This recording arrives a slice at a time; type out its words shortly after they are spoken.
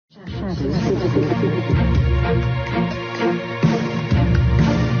Well,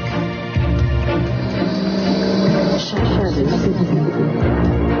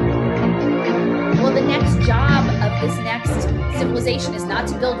 the next job of this next civilization is not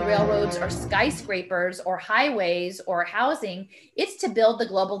to build railroads or skyscrapers or highways or housing. It's to build the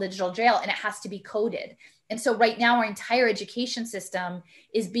global digital jail, and it has to be coded. And so right now, our entire education system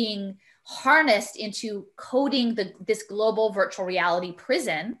is being harnessed into coding this global virtual reality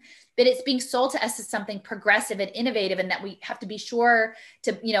prison, but it's being sold to us as something progressive and innovative, and that we have to be sure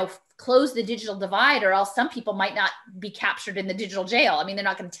to, close the digital divide, or else some people might not be captured in the digital jail. I mean, they're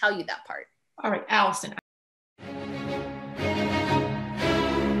not going to tell you that part. All right, Alison.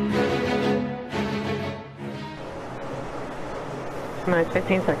 Minus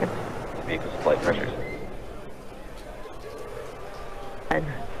 15 seconds. Vehicle flight pressures. 10,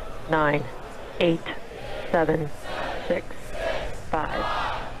 9, 8, 7, 6, 5,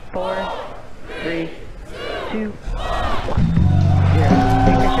 4, 3, 2, 1. 0.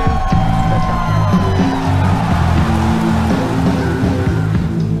 Ignition. Liftoff.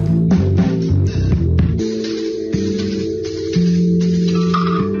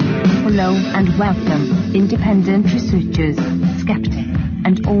 Hello and welcome, independent researchers, skeptics,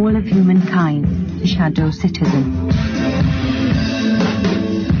 and all of humankind, to Shadow Citizen.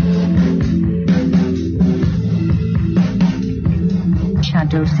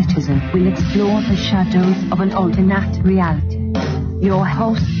 Shadow Citizen will explore the shadows of an alternate reality. Your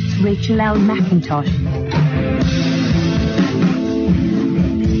hosts, Rachel L. McIntosh.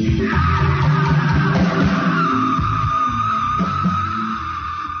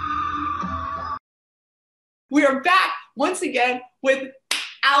 We are back once again with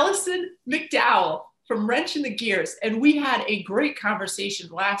Alison McDowell from Wrench in the Gears. And we had a great conversation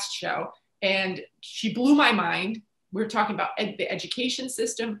last show, and she blew my mind. We were talking about the education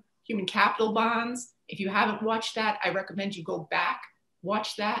system, human capital bonds. If you haven't watched that, I recommend you go back,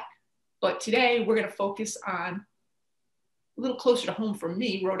 watch that. But today we're going to focus on a little closer to home for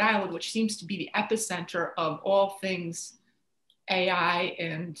me, Rhode Island, which seems to be the epicenter of all things AI.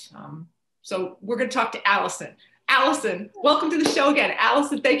 And so we're going to talk to Alison. Alison, welcome to the show again.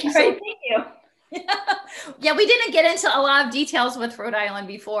 Alison, thank you so much. Thank you. Yeah, we didn't get into a lot of details with Rhode Island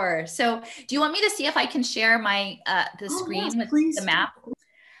before. So do you want me to see if I can share my the screen yes, with please. the map?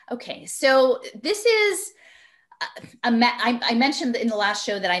 Okay, so this is a map. I mentioned in the last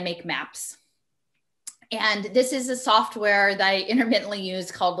show that I make maps. And this is a software that I intermittently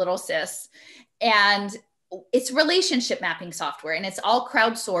use called Little Sis. And it's relationship mapping software, and it's all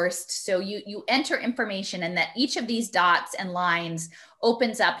crowdsourced. So you enter information, and that each of these dots and lines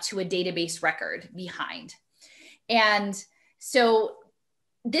opens up to a database record behind. And so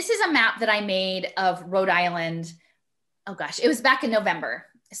this is a map that I made of Rhode Island. Oh gosh, it was back in November.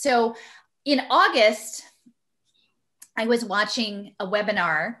 So in August, I was watching a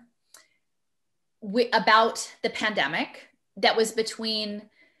webinar about the pandemic that was between,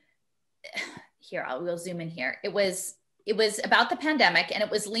 here, we'll zoom in here. It was about the pandemic, and it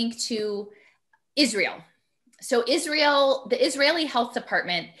was linked to Israel. So Israel, the Israeli Health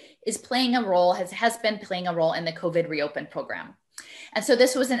Department is playing a role, has been playing a role in the COVID Reopen program. And so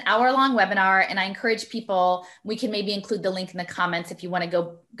this was an hour-long webinar, and I encourage people, we can maybe include the link in the comments if you want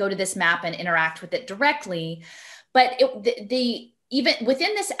to go to this map and interact with it directly. But even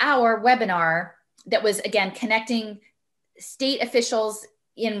within this hour webinar that was, again, connecting state officials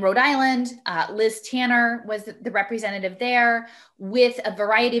in Rhode Island, Liz Tanner was the representative there, with a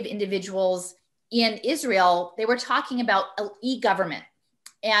variety of individuals in Israel. They were talking about e-government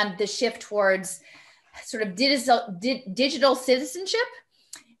and the shift towards sort of digital citizenship.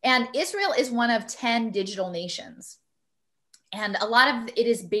 And Israel is one of 10 digital nations. And a lot of it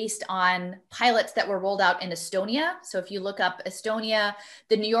is based on pilots that were rolled out in Estonia. So if you look up Estonia,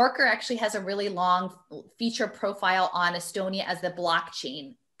 the New Yorker actually has a really long feature profile on Estonia as the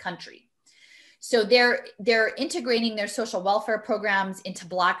blockchain country. So they're integrating their social welfare programs into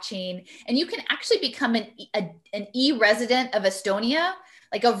blockchain, and you can actually become an e-resident of Estonia,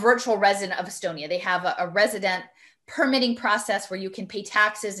 like a virtual resident of Estonia. They have a resident permitting process where you can pay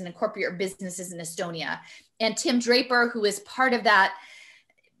taxes and incorporate your businesses in Estonia. And Tim Draper, who is part of that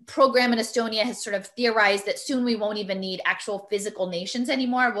program in Estonia, has sort of theorized that soon we won't even need actual physical nations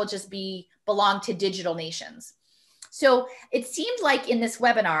anymore. We'll just belong to digital nations. So it seemed like in this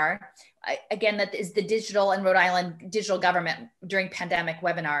webinar, again, that is the digital and Rhode Island digital government during pandemic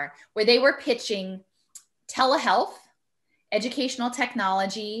webinar, where they were pitching telehealth, educational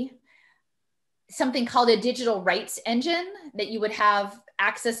technology, something called a digital rights engine, that you would have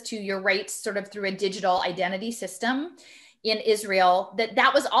access to your rights sort of through a digital identity system. in Israel,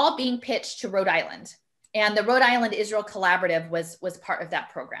 that was all being pitched to Rhode Island. And the Rhode Island Israel Collaborative was part of that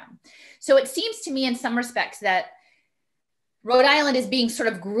program. So it seems to me in some respects that Rhode Island is being sort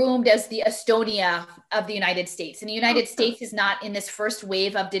of groomed as the Estonia of the United States. And the United States is not in this first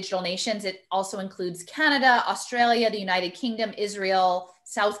wave of digital nations. It also includes Canada, Australia, the United Kingdom, Israel,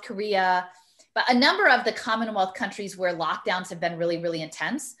 South Korea. But a number of the Commonwealth countries where lockdowns have been really, really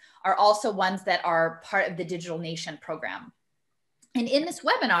intense are also ones that are part of the Digital Nation program. And in this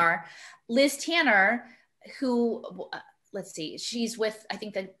webinar, Liz Tanner, who, let's see, she's with, I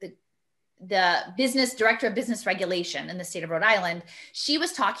think, the business director of business regulation in the state of Rhode Island, she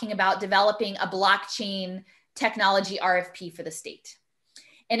was talking about developing a blockchain technology RFP for the state.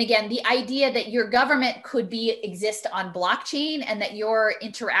 And again, the idea that your government could exist on blockchain and that your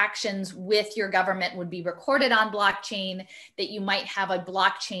interactions with your government would be recorded on blockchain, that you might have a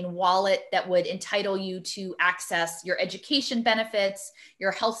blockchain wallet that would entitle you to access your education benefits,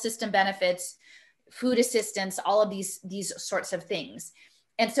 your health system benefits, food assistance, all of these sorts of things.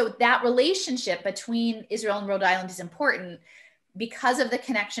 And so that relationship between Israel and Rhode Island is important because of the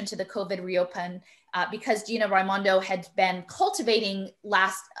connection to the COVID reopen, because Gina Raimondo had been cultivating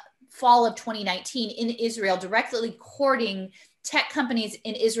last fall of 2019 in Israel, directly courting tech companies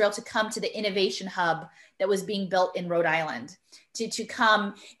in Israel to come to the innovation hub that was being built in Rhode Island to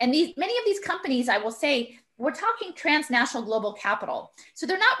come. And many of these companies, I will say, we're talking transnational global capital. So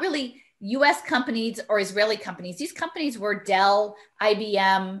they're not really US companies or Israeli companies. These companies were Dell,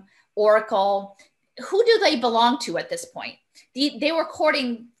 IBM, Oracle. Who do they belong to at this point? They were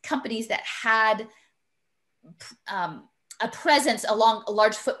courting companies that had a presence along a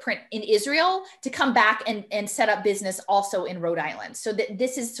large footprint in Israel to come back and set up business also in Rhode Island. So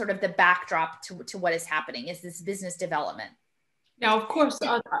this is sort of the backdrop to what is happening, is this business development. Now, of course,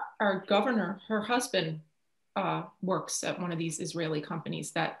 our governor, her husband, works at one of these Israeli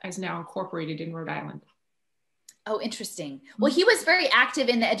companies that is now incorporated in Rhode Island. Oh, interesting. Well, he was very active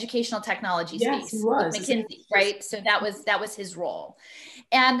in the educational technology space. Yes, he was. McKinsey, right? So that was his role.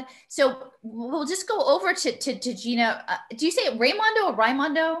 And so we'll just go over to Gina. Do you say it Raimondo or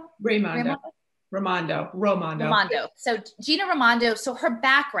Raimondo? Raimondo. So Gina Raimondo, so her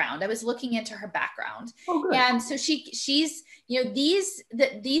background, I was looking into her background. Oh, good. And so she's,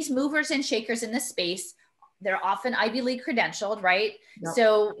 these movers and shakers in this space, they're often Ivy League credentialed, right? Yep.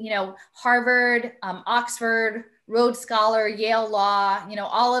 So, Harvard, Oxford, Rhodes Scholar, Yale Law,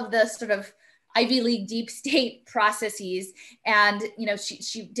 all of the sort of Ivy League deep state processes. And,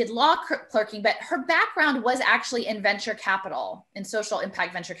 she did law clerking, but her background was actually in venture capital, in social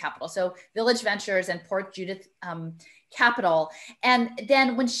impact venture capital. So Village Ventures and Port Judith Capital. And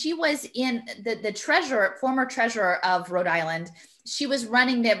then when she was in the former treasurer of Rhode Island, she was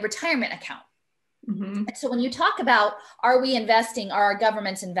running the retirement account. Mm-hmm. So when you talk about, are our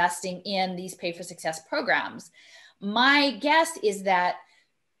governments investing in these pay for success programs? My guess is that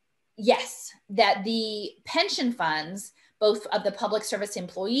yes, that the pension funds, both of the public service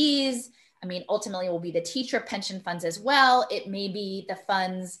employees, ultimately it will be the teacher pension funds as well. It may be the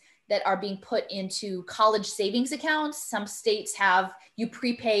funds that are being put into college savings accounts. Some states have you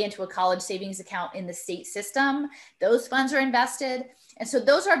prepay into a college savings account in the state system. Those funds are invested. And so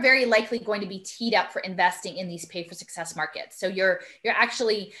those are very likely going to be teed up for investing in these pay for success markets. So you're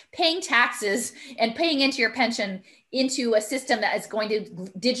actually paying taxes and paying into your pension into a system that is going to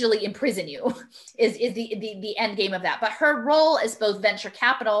digitally imprison you is the end game of that. But her role as both venture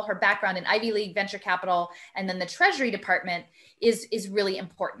capital, her background in Ivy League venture capital, and then the Treasury Department is really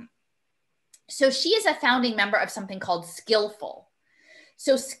important. So she is a founding member of something called Skillful.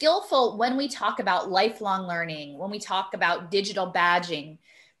 So Skillful, when we talk about lifelong learning, when we talk about digital badging,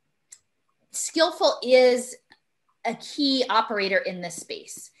 Skillful is a key operator in this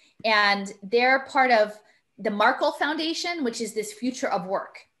space. And they're part of the Markle Foundation, which is this future of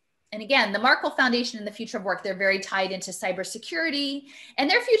work. And again, the Markle Foundation and the future of work, they're very tied into cybersecurity. And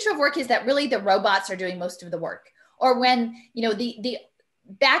their future of work is that really the robots are doing most of the work. Or when, the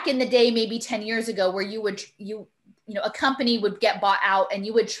back in the day, maybe 10 years ago, where a company would get bought out and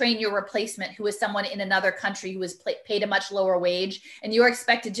you would train your replacement, who is someone in another country who was paid a much lower wage, and you're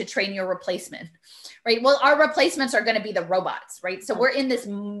expected to train your replacement, right? Well, our replacements are going to be the robots, right? So we're in this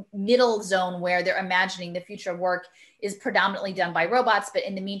middle zone where they're imagining the future of work is predominantly done by robots, but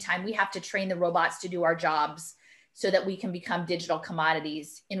in the meantime, we have to train the robots to do our jobs so that we can become digital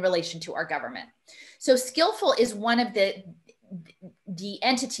commodities in relation to our government. So Skillful is one of the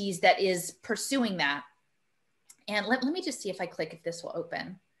entities that is pursuing that. And let me just see if I click if this will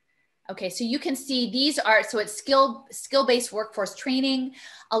open. Okay, so you can see these are, so it's skill-based workforce training.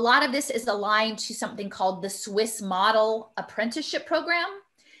 A lot of this is aligned to something called the Swiss Model Apprenticeship Program.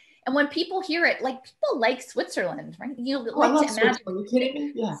 And when people hear it, like people like Switzerland, right? You like to imagine, are you kidding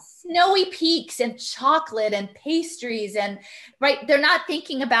me? Yeah. Snowy peaks and chocolate and pastries and right. They're not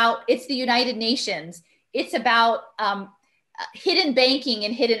thinking about it's the United Nations. It's about hidden banking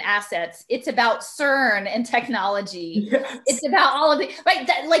and hidden assets. It's about CERN and technology. Yes. It's about all of the right.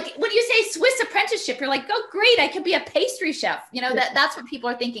 That, like when you say Swiss apprenticeship, you're like, oh, great, I could be a pastry chef. You know, that's what people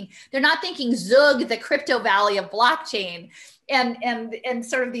are thinking. They're not thinking Zug, the crypto valley of blockchain, and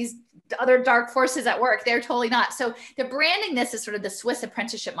sort of these other dark forces at work. They're totally not. So they're branding this as sort of the Swiss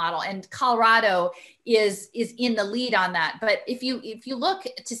apprenticeship model, and Colorado is in the lead on that. But if you look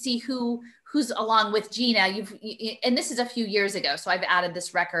to see who's along with Gina, and this is a few years ago, so I've added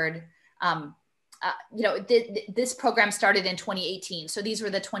this record. This program started in 2018, so these were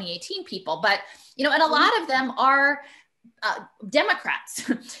the 2018 people. But and a lot of them are Democrats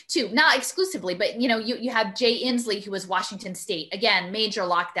too, not exclusively, but you have Jay Inslee, who was Washington State, again, major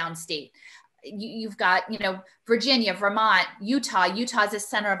lockdown state. You've got Virginia, Vermont, Utah. Utah is the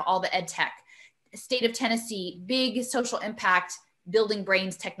center of all the ed tech. State of Tennessee, big social impact, building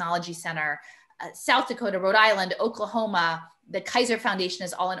brains technology center. South Dakota, Rhode Island, Oklahoma. The Kaiser Foundation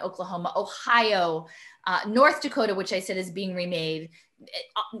is all in Oklahoma. Ohio, North Dakota, which I said is being remade.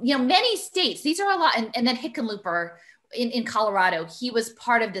 Many states. These are a lot, and then Hickenlooper in Colorado, he was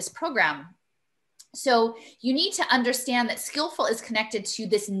part of this program. So you need to understand that Skillful is connected to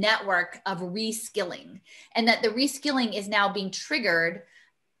this network of reskilling, and that the reskilling is now being triggered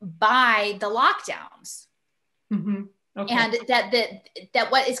by the lockdowns. Mm-hmm. Okay. And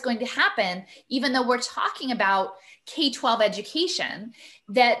that what is going to happen, even though we're talking about K-12 education,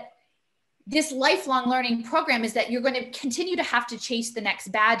 that this lifelong learning program is that you're going to continue to have to chase the next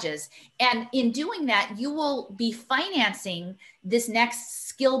badges. And in doing that, you will be financing this next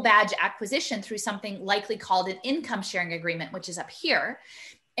skill badge acquisition through something likely called an income sharing agreement, which is up here.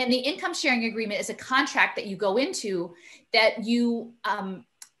 And the income sharing agreement is a contract that you go into that you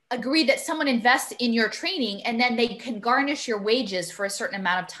agree that someone invests in your training, and then they can garnish your wages for a certain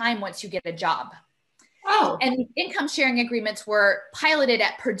amount of time once you get a job. Oh. And the income sharing agreements were piloted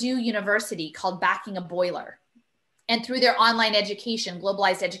at Purdue University called Backing a Boiler, and through their online education,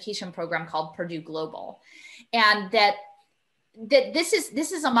 globalized education program called Purdue Global. And that this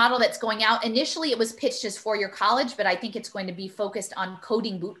is a model that's going out. Initially, it was pitched as four-year college, but I think it's going to be focused on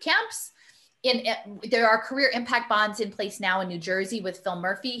coding boot camps. There are career impact bonds in place now in New Jersey with Phil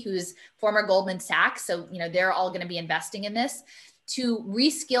Murphy, who's former Goldman Sachs. So, they're all going to be investing in this to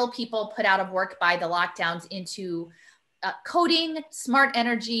reskill people put out of work by the lockdowns into coding, smart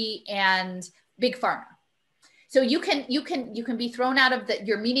energy, and big pharma. So you can be thrown out of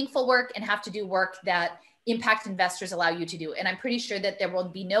your meaningful work and have to do work that impact investors allow you to do. And I'm pretty sure that there will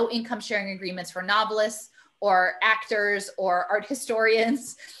be no income sharing agreements for novelists or actors or art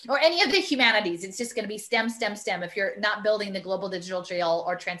historians or any of the humanities. It's just going to be STEM, STEM, STEM. If you're not building the global digital jail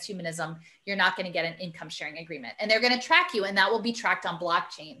or transhumanism, you're not going to get an income sharing agreement. And they're going to track you, and that will be tracked on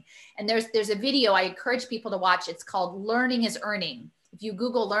blockchain. And there's a video I encourage people to watch. It's called Learning is Earning. If you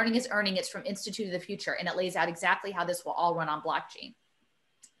Google Learning is Earning, it's from Institute of the Future, and it lays out exactly how this will all run on blockchain.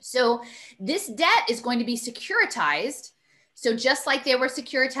 So this debt is going to be securitized. So just like they were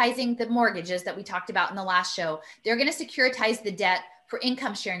securitizing the mortgages that we talked about in the last show, they're going to securitize the debt for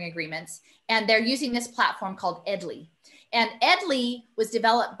income sharing agreements. And they're using this platform called Edley. And Edley was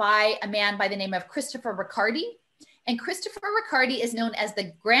developed by a man by the name of Christopher Riccardi. And Christopher Riccardi is known as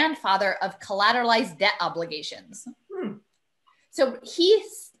the grandfather of collateralized debt obligations. So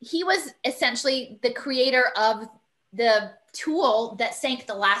he was essentially the creator of the tool that sank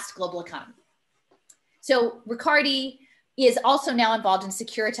the last global economy. So Riccardi is also now involved in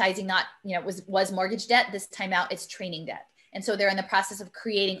securitizing, not, was mortgage debt. This time out, it's training debt. And so they're in the process of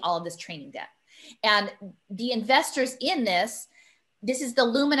creating all of this training debt. And the investors in this is the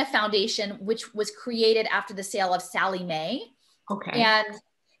Lumina Foundation, which was created after the sale of Sallie Mae. Okay. And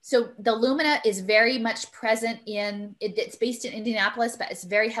so the Lumina is very much present it's based in Indianapolis, but it's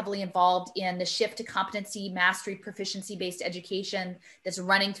very heavily involved in the shift to competency, mastery, proficiency-based education that's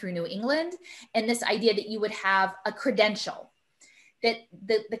running through New England. And this idea that you would have a credential, that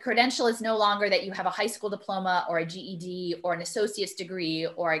the credential is no longer that you have a high school diploma or a GED or an associate's degree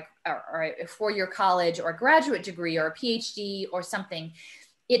or a four-year college or a graduate degree or a PhD or something.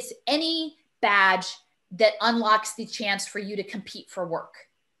 It's any badge that unlocks the chance for you to compete for work.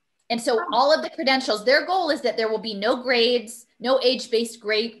 And so all of the credentials, their goal is that there will be no grades, no age-based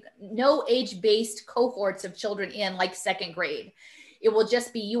cohorts of children in like second grade. It will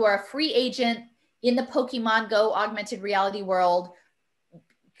just be, you are a free agent in the Pokemon Go augmented reality world,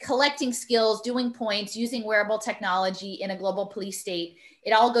 collecting skills, doing points, using wearable technology in a global police state.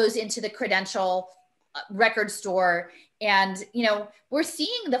 It all goes into the credential record store. And, you know, we're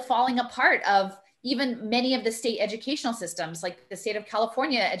seeing the falling apart of even many of the state educational systems, like the state of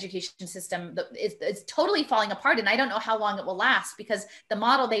California education system is totally falling apart. And I don't know how long it will last, because the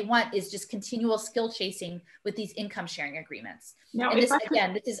model they want is just continual skill chasing with these income sharing agreements. Now, and this,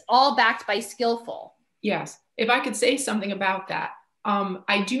 again, this is all backed by skillful. Yes. If I could say something about that,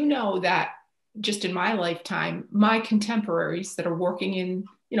 I do know that just in my lifetime, my contemporaries that are working in,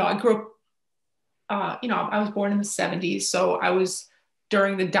 you know, I grew up, you know, I was born in the 70s. So I was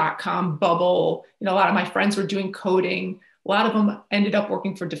during the dot-com bubble. You know, a lot of my friends were doing coding. A lot of them ended up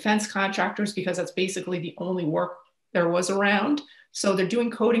working for defense contractors because that's basically the only work there was around. So they're doing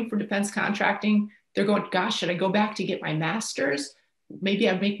coding for defense contracting. They're going, gosh, should I go back to get my master's? Maybe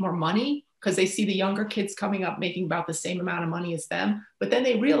I'd make more money, because they see the younger kids coming up making about the same amount of money as them. But then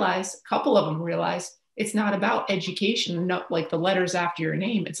they realize, a couple of them realize, it's not about education, not like the letters after your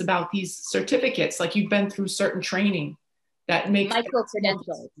name. It's about these certificates, like you've been through certain training that makes micro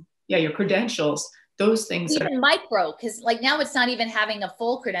credentials. Yeah, your credentials, those things. Even micro, because like now it's not even having a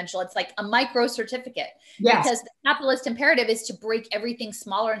full credential. It's like a micro certificate. Yes. Because the capitalist imperative is to break everything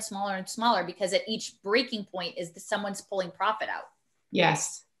smaller and smaller and smaller, because at each breaking point is someone's pulling profit out.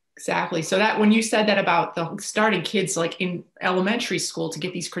 Yes, exactly. So that when you said that about the starting kids like in elementary school to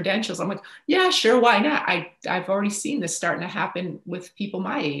get these credentials, I'm like, yeah, sure, why not? I've already seen this starting to happen with people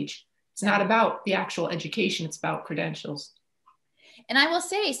my age. It's not about the actual education, it's about credentials. And I will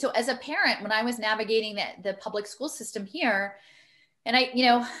say, so as a parent, when I was navigating the public school system here, and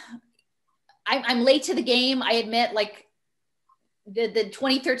I'm late to the game, I admit, like the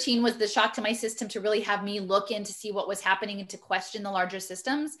 2013 was the shock to my system to really have me look in to see what was happening and to question the larger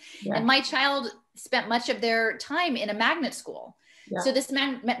systems. Yeah. And my child spent much of their time in a magnet school. Yeah. So this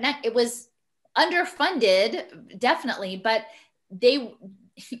it was underfunded, definitely, but they,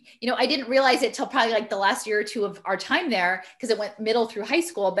 you know, I didn't realize it till probably like the last year or two of our time there, because it went middle through high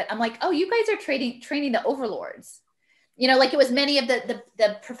school. But I'm like, oh, you guys are training the overlords. You know, like it was many of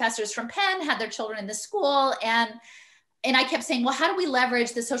the professors from Penn had their children in this school. And I kept saying, well, how do we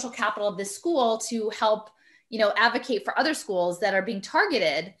leverage the social capital of this school to help, you know, advocate for other schools that are being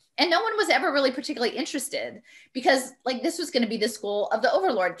targeted? And no one was ever really particularly interested, because like this was going to be the school of the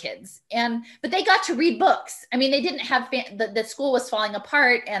overlord kids. But they got to read books. I mean, they didn't have, the school was falling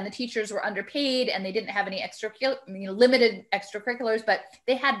apart and the teachers were underpaid and they didn't have any limited extracurriculars, but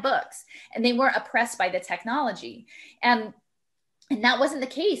they had books and they weren't oppressed by the technology. And that wasn't the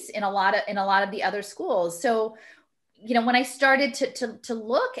case in a lot of the other schools. So, you know, when I started to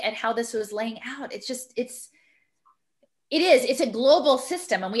look at how this was laying out, it's a global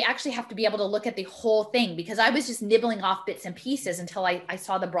system, and we actually have to be able to look at the whole thing, because I was just nibbling off bits and pieces until I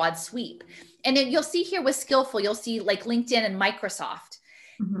saw the broad sweep. And then you'll see here with Skillful, you'll see like LinkedIn and Microsoft,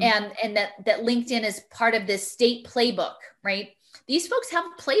 mm-hmm. and that LinkedIn is part of this state playbook, right? These folks have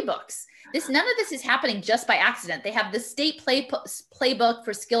playbooks. None of this is happening just by accident. They have the state playbook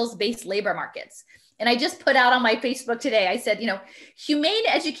for skills-based labor markets. And I just put out on my Facebook today, I said, you know, humane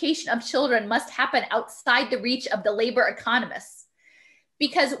education of children must happen outside the reach of the labor economists,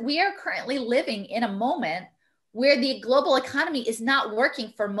 because we are currently living in a moment where the global economy is not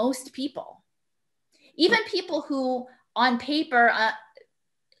working for most people. Even people who on paper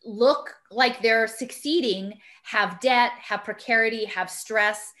look like they're succeeding have debt, have precarity, have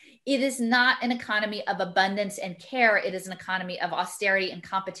stress. It is not an economy of abundance and care. It is an economy of austerity and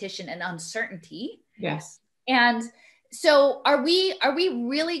competition and uncertainty. Yes. And so are we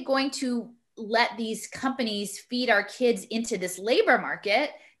really going to let these companies feed our kids into this labor market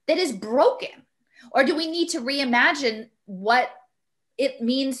that is broken? Or do we need to reimagine what it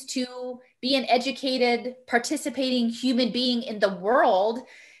means to be an educated, participating human being in the world,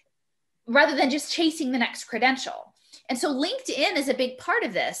 rather than just chasing the next credential? And so LinkedIn is a big part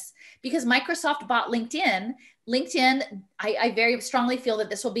of this, because Microsoft bought LinkedIn. I very strongly feel that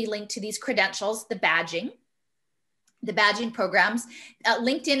this will be linked to these credentials, the badging programs.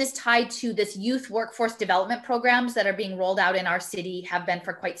 LinkedIn is tied to this youth workforce development programs that are being rolled out in our city, have been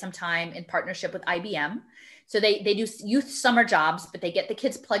for quite some time, in partnership with IBM. So they do youth summer jobs, but they get the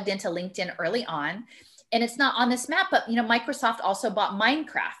kids plugged into LinkedIn early on. And it's not on this map, but you know, Microsoft also bought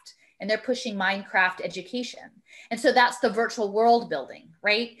Minecraft. and they're pushing Minecraft education. And so that's the virtual world building,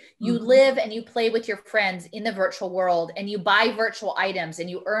 right? You live and you play with your friends in the virtual world, and you buy virtual items and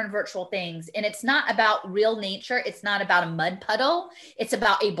you earn virtual things. And it's not about real nature. It's not about a mud puddle. It's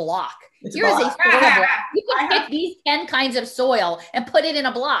about a block. Here is a soil block. You can pick these 10 kinds of soil and put it in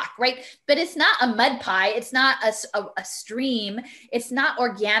a block, right? But it's not a mud pie. It's not a stream. It's not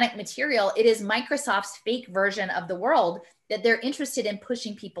organic material. It is Microsoft's fake version of the world that they're interested in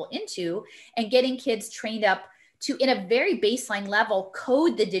pushing people into, and getting kids trained up to, in a very baseline level,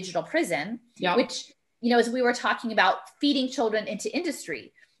 code the digital prison, which, as we were talking about, feeding children into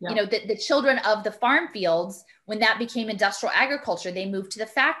industry. The children of the farm fields, when that became industrial agriculture, they moved to the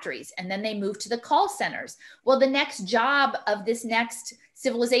factories, and then they moved to the call centers. Well, the next job of this next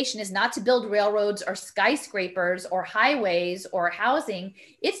civilization is not to build railroads or skyscrapers or highways or housing.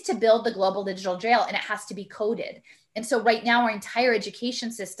 It's to build the global digital jail, and it has to be coded. And so right now, our entire education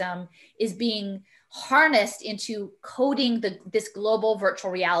system is being harnessed into coding this global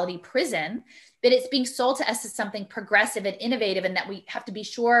virtual reality prison, but it's being sold to us as something progressive and innovative, and that we have to be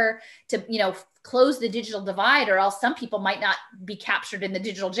sure to, close the digital divide, or else some people might not be captured in the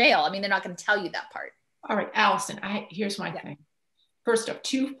digital jail. I mean, they're not going to tell you that part. All right, Allison, here's my thing. First off,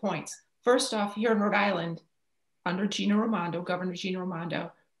 2 points. First off, here in Rhode Island, under Governor Gina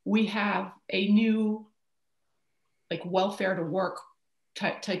Raimondo, we have a new welfare to work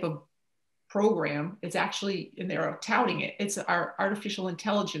type of program. It's actually, and they're touting it, it's our artificial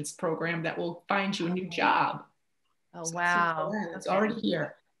intelligence program that will find you a new job. Oh, wow. It's already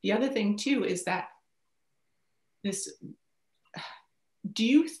here. The other thing too is that do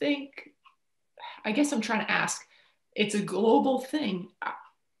you think, I guess I'm trying to ask, it's a global thing.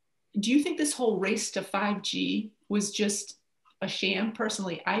 Do you think this whole race to 5G was just a sham?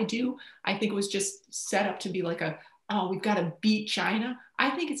 Personally, I do. I think it was just set up to be like we've got to beat China.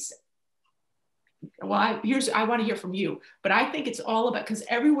 I think it's, I want to hear from you, but I think it's all about, because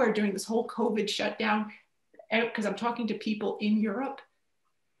everywhere during this whole COVID shutdown, because I'm talking to people in Europe,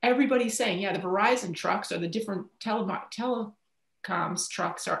 everybody's saying, the Verizon trucks or the different telecoms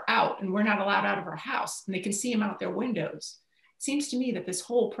trucks are out, and we're not allowed out of our house, and they can see them out their windows. It seems to me that this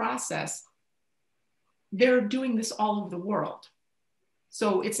whole process, they're doing this all over the world.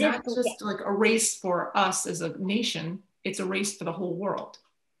 So it's not just like a race for us as a nation, it's a race for the whole world.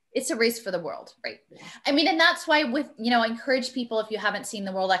 It's a race for the world, right? I mean, and that's why I encourage people, if you haven't seen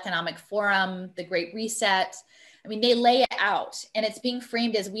the World Economic Forum, the Great Reset, I mean, they lay it out, and it's being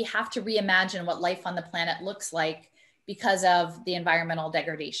framed as we have to reimagine what life on the planet looks like because of the environmental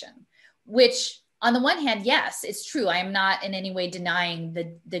degradation, which on the one hand, yes, it's true. I am not in any way denying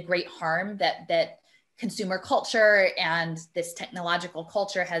the great harm that consumer culture and this technological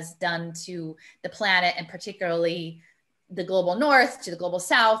culture has done to the planet, and particularly the global north to the global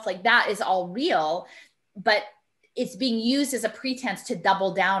south. Like, that is all real, but it's being used as a pretense to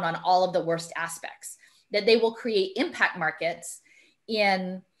double down on all of the worst aspects, that they will create impact markets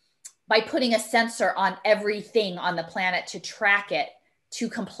by putting a sensor on everything on the planet to track it into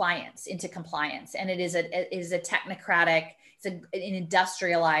compliance. And it is a technocratic, it's an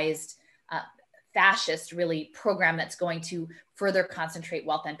industrialized, fascist really program that's going to further concentrate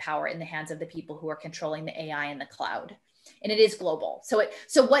wealth and power in the hands of the people who are controlling the AI and the cloud. And it is global.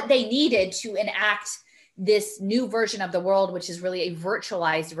 So what they needed to enact this new version of the world, which is really a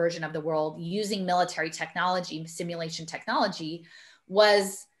virtualized version of the world using military technology, simulation technology,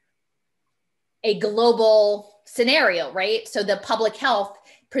 was a global scenario, right? So the public health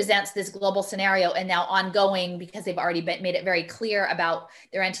presents this global scenario, and now ongoing, because they've already made it very clear about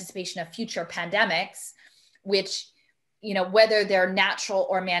their anticipation of future pandemics, which, whether they're natural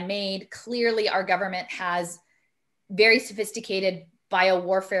or man-made, clearly our government has very sophisticated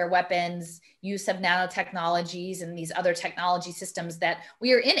biowarfare weapons, use of nanotechnologies and these other technology systems, that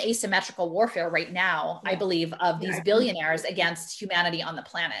we are in asymmetrical warfare right now, I believe, of these billionaires against humanity on the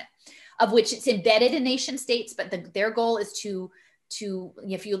planet, of which it's embedded in nation states, but their goal is to,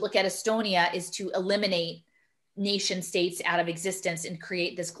 if you look at Estonia, is to eliminate nation states out of existence and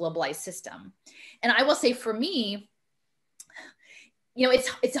create this globalized system. And I will say, for me,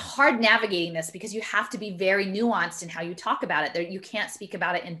 it's hard navigating this, because you have to be very nuanced in how you talk about it. You can't speak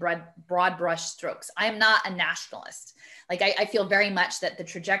about it in broad brush strokes. I am not a nationalist. Like, I feel very much that the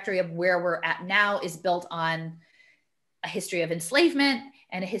trajectory of where we're at now is built on a history of enslavement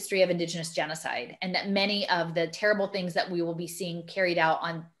and a history of indigenous genocide, and that many of the terrible things that we will be seeing carried out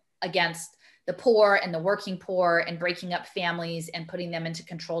against the poor and the working poor, and breaking up families and putting them into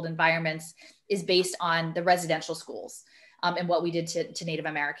controlled environments, is based on the residential schools. and what we did to Native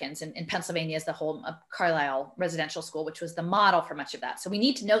Americans. And in Pennsylvania is the whole Carlisle residential school, which was the model for much of that. So we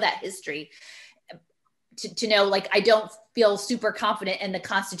need to know that history to know, like, I don't feel super confident in the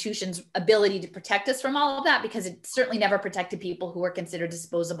Constitution's ability to protect us from all of that, because it certainly never protected people who were considered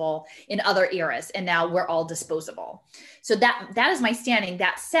disposable in other eras. And now we're all disposable. So that is my standing.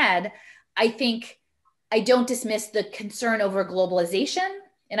 That said, I think I don't dismiss the concern over globalization.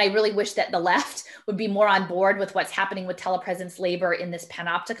 And I really wish that the left would be more on board with what's happening with telepresence labor in this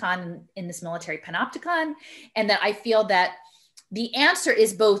panopticon, in this military panopticon. And that I feel that the answer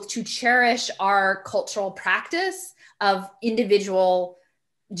is both to cherish our cultural practice of individual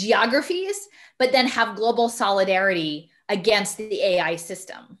geographies, but then have global solidarity against the AI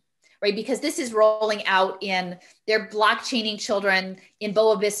system, right? Because this is rolling out they're blockchaining children in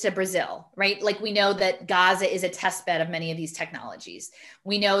Boa Vista, Brazil, right? Like, we know that Gaza is a test bed of many of these technologies.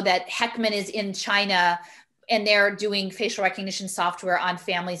 We know that Heckman is in China, and they're doing facial recognition software on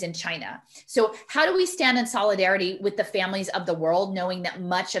families in China. So how do we stand in solidarity with the families of the world, knowing that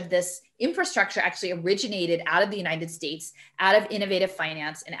much of this infrastructure actually originated out of the United States, out of innovative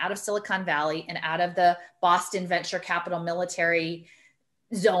finance, and out of Silicon Valley, and out of the Boston venture capital military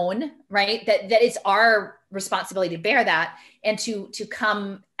zone, right? That it's our responsibility to bear that, and to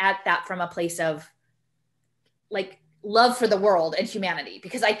come at that from a place of, like, love for the world and humanity.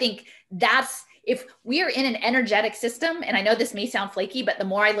 Because I think if we are in an energetic system, and I know this may sound flaky, but the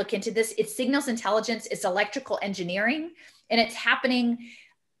more I look into this, it's signals intelligence, it's electrical engineering, and it's happening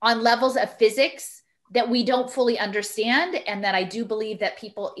on levels of physics that we don't fully understand. And that I do believe that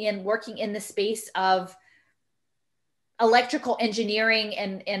people working in the space of electrical engineering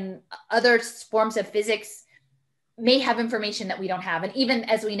and other forms of physics may have information that we don't have. And even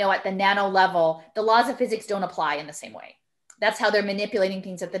as we know at the nano level, the laws of physics don't apply in the same way. That's how they're manipulating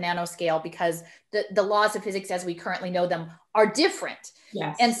things at the nanoscale, because the laws of physics as we currently know them are different.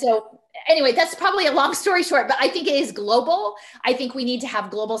 Yes. And so anyway, that's probably a long story short, but I think it is global. I think we need to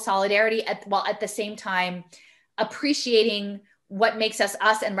have global solidarity while at the same time appreciating what makes us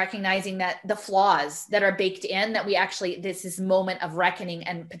us, and recognizing that the flaws that are baked in, that this is moment of reckoning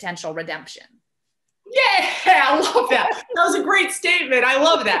and potential redemption. Yeah, I love that. That was a great statement. I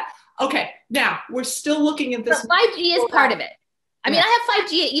love that. Okay, now we're still looking at this. But 5G is part of it. I mean, I have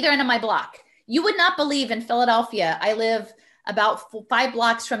 5G at either end of my block. You would not believe, in Philadelphia, I live about 5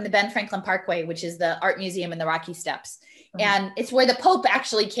 blocks from the Ben Franklin Parkway, which is the art museum in the Rocky Steps. And it's where the Pope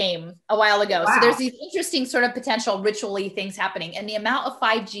actually came a while ago. Wow. So there's these interesting sort of potential ritually things happening. And the amount of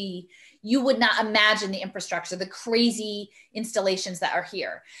 5G, you would not imagine the infrastructure, the crazy installations that are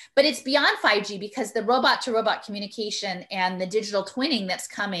here. But it's beyond 5G, because the robot to robot communication and the digital twinning that's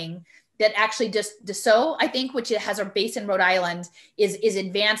coming, that actually just Dassault, I think, which has a base in Rhode Island, is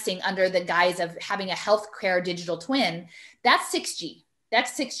advancing under the guise of having a healthcare digital twin. That's 6G.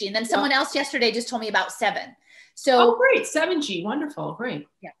 That's 6G. And then someone else yesterday just told me about 7. So, great. 7G. Wonderful. Great.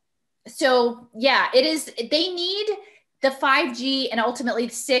 Yeah. So yeah, it is, they need the 5G and ultimately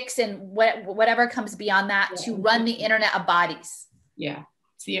 6 and whatever comes beyond that to run the Internet of Bodies. Yeah.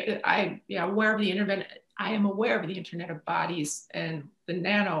 See, aware of the internet. I am aware of the Internet of Bodies and the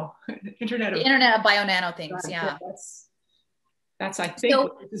Internet of bio-nano things. Yeah. That's I think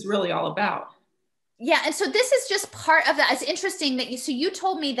what this is really all about. Yeah. And so this is just part of that. It's interesting that you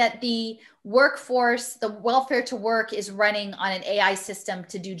told me that the workforce, the welfare to work, is running on an AI system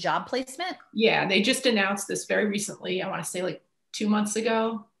to do job placement. Yeah. They just announced this very recently. I want to say like 2 months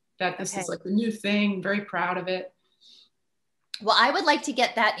ago, that this is like the new thing. Very proud of it. Well, I would like to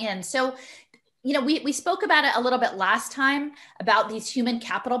get that in. So, we spoke about it a little bit last time about these human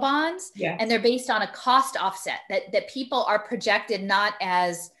capital bonds, and they're based on a cost offset that people are projected not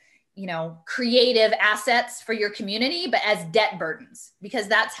as, creative assets for your community, but as debt burdens, because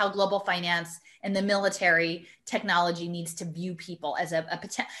that's how global finance and the military technology needs to view people as a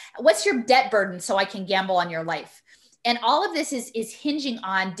potential. What's your debt burden so I can gamble on your life? And all of this is hinging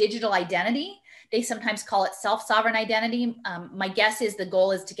on digital identity. They sometimes call it self-sovereign identity. My guess is the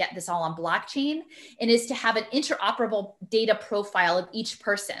goal is to get this all on blockchain, and is to have an interoperable data profile of each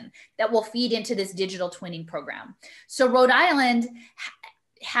person that will feed into this digital twinning program. So Rhode Island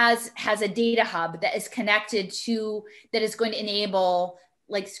has a data hub that is connected to, that is going to enable,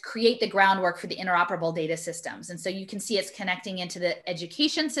 create the groundwork for the interoperable data systems. And so you can see it's connecting into the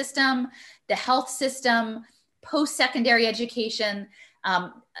education system, the health system, post-secondary education,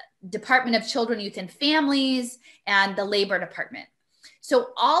 Department of Children, Youth and Families, and the Labor Department. So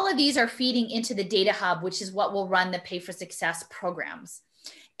all of these are feeding into the data hub, which is what will run the Pay for Success programs.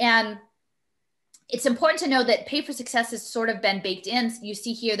 And it's important to know that Pay for Success has sort of been baked in. You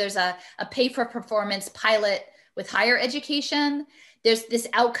see here, there's a pay for performance pilot with higher education. There's this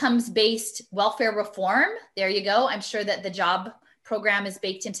outcomes-based welfare reform. There you go. I'm sure that the job program is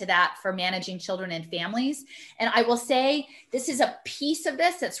baked into that for managing children and families. And I will say, this is a piece of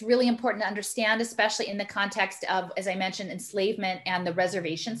this that's really important to understand, especially in the context of, as I mentioned, enslavement and the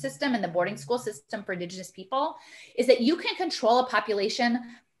reservation system and the boarding school system for Indigenous people, is that you can control a population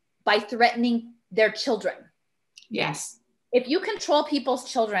by threatening their children. Yes. If you control people's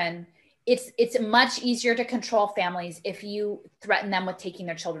children, it's much easier to control families if you threaten them with taking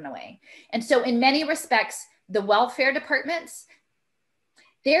their children away. And so in many respects, the welfare departments,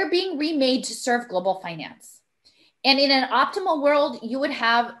 they're being remade to serve global finance. And in an optimal world, you would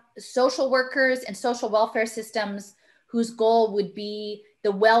have social workers and social welfare systems whose goal would be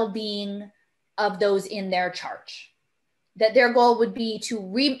the well-being of those in their charge. That their goal would be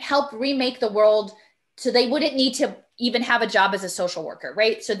to help remake the world so they wouldn't need to even have a job as a social worker,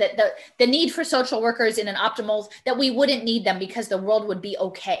 right? So that the need for social workers in an optimal, that we wouldn't need them because the world would be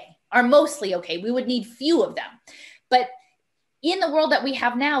okay, or mostly okay. We would need few of them. But in the world that we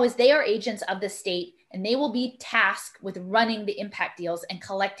have now, is they are agents of the state, and they will be tasked with running the impact deals and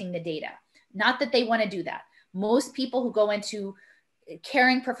collecting the data. Not that they want to do that. Most people who go into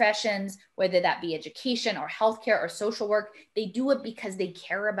caring professions, whether that be education or healthcare or social work, they do it because they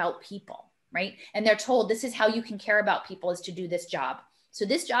care about people, right? And they're told this is how you can care about people, is to do this job. So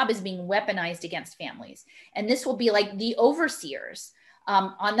this job is being weaponized against families. And this will be like the overseers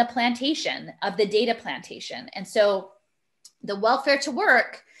on the plantation of the data plantation. And so the welfare to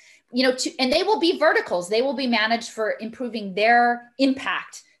work, and they will be verticals. They will be managed for improving their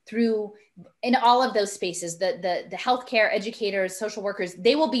impact through, in all of those spaces, the healthcare, educators, social workers,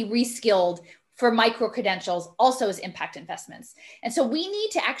 they will be reskilled for micro credentials, also as impact investments. And so we need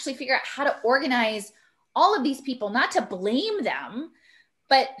to actually figure out how to organize all of these people, not to blame them,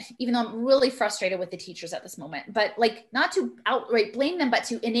 but even though I'm really frustrated with the teachers at this moment, but like not to outright blame them, but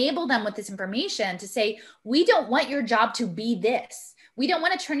to enable them with this information to say, we don't want your job to be this. We don't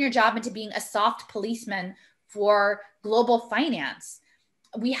want to turn your job into being a soft policeman for global finance.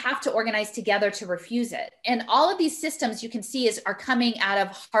 We have to organize together to refuse it. And all of these systems you can see are coming out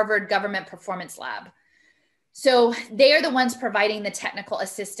of Harvard Government Performance Lab. So they are the ones providing the technical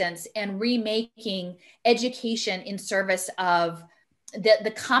assistance and remaking education in service of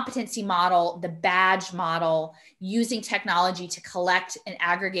the competency model, the badge model, using technology to collect and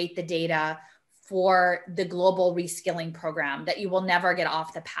aggregate the data for the global reskilling program that you will never get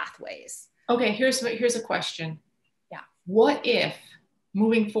off the pathways. Okay, here's a question. Yeah. What if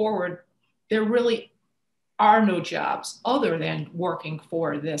moving forward, there really are no jobs other than working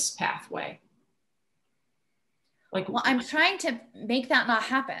for this pathway? Like, well, I'm trying to make that not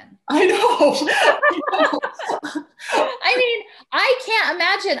happen. I know. I mean, I can't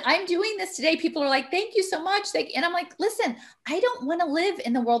imagine. I'm doing this today. People are like, thank you so much. And I'm like, listen, I don't want to live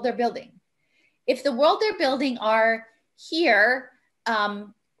in the world they're building. If the world they're building are here,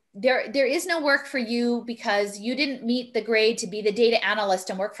 there is no work for you because you didn't meet the grade to be the data analyst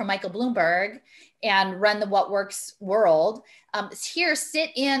and work for Michael Bloomberg and run the What Works world. Here,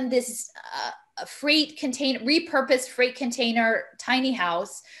 sit in this repurposed freight container tiny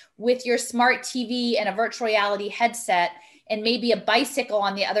house with your smart TV and a virtual reality headset and maybe a bicycle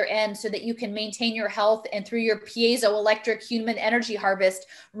on the other end so that you can maintain your health and through your piezoelectric human energy harvest,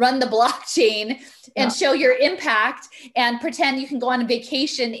 run the blockchain and show your impact and pretend you can go on a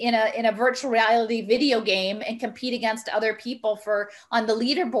vacation in a virtual reality video game and compete against other people on the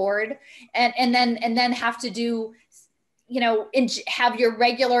leaderboard and then have to do, have your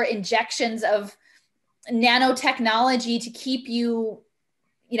regular injections of nanotechnology to keep you,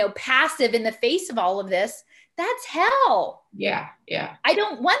 passive in the face of all of this. That's hell. Yeah. I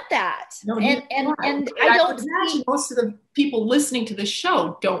don't want that. No, and I don't imagine most of the people listening to this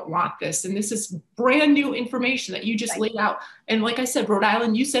show don't want this. And this is brand new information that you just laid out. And like I said, Rhode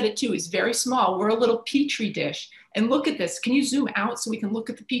Island, you said it too, is very small. We're a little petri dish. And look at this. Can you zoom out so we can look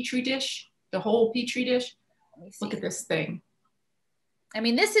at the petri dish, the whole petri dish? Look at this thing. I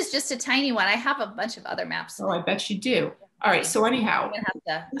mean, this is just a tiny one. I have a bunch of other maps. Oh, I bet you do. All right. So anyhow, I'm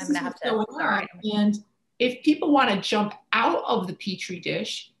gonna have to. Sorry. And if people want to jump out of the petri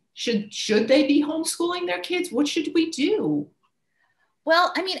dish, should they be homeschooling their kids? What should we do?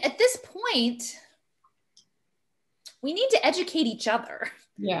 Well, I mean, at this point, we need to educate each other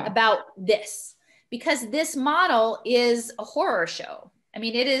about this because this model is a horror show. I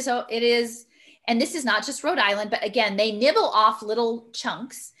mean, it is, and this is not just Rhode Island, but again, they nibble off little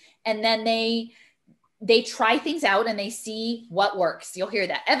chunks and then they try things out and they see what works. You'll hear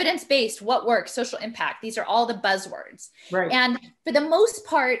that. Evidence-based, what works, social impact. These are all the buzzwords. Right. And for the most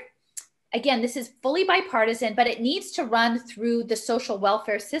part, again, this is fully bipartisan, but it needs to run through the social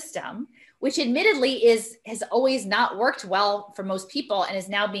welfare system, which admittedly has always not worked well for most people and is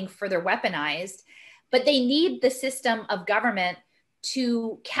now being further weaponized. But they need the system of government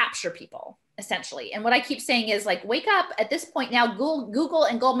to capture people, essentially. And what I keep saying is, like, wake up at this point now. Google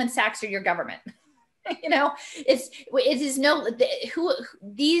and Goldman Sachs are your government.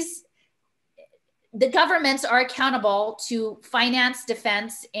 The governments are accountable to finance,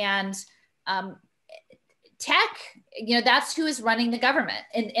 defense, and tech. That's who is running the government,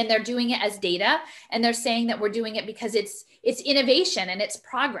 and they're doing it as data, and they're saying that we're doing it because it's innovation and it's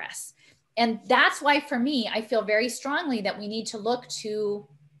progress. And that's why, for me, I feel very strongly that we need to look to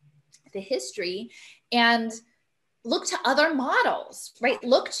the history and look to other models, right?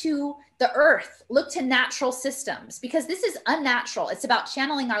 Look to the earth, look to natural systems, because this is unnatural. It's about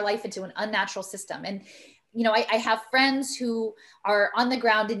channeling our life into an unnatural system. And, I have friends who are on the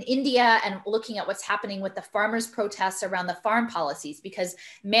ground in India and looking at what's happening with the farmers' protests around the farm policies, because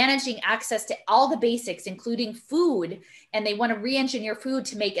managing access to all the basics, including food, and they want to re-engineer food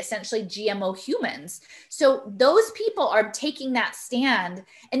to make essentially GMO humans. So those people are taking that stand,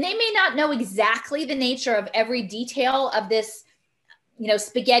 and they may not know exactly the nature of every detail of this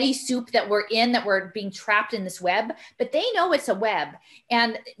spaghetti soup that we're being trapped in this web, but they know it's a web.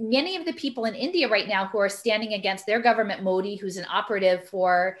 And many of the people in India right now who are standing against their government, Modi, who's an operative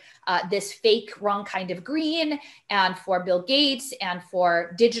for this fake wrong kind of green, and for Bill Gates, and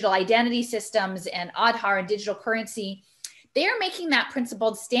for digital identity systems and Aadhaar and digital currency, they are making that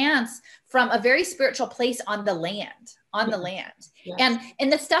principled stance from a very spiritual place on the land, Yes.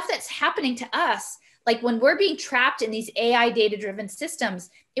 And the stuff that's happening to us, like when we're being trapped in these AI data-driven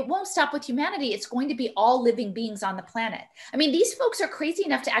systems, it won't stop with humanity. It's going to be all living beings on the planet. I mean, these folks are crazy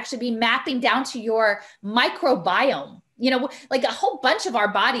enough to actually be mapping down to your microbiome. Like a whole bunch of our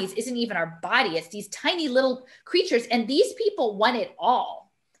bodies isn't even our body. It's these tiny little creatures. And these people want it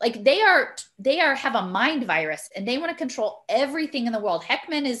all. Like they have a mind virus, and they want to control everything in the world.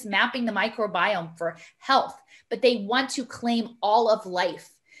 Heckman is mapping the microbiome for health, but they want to claim all of life.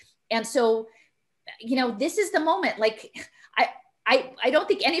 And so, this is the moment. Like, I don't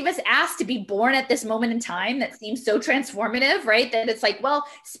think any of us asked to be born at this moment in time that seems so transformative, right? That it's like, well,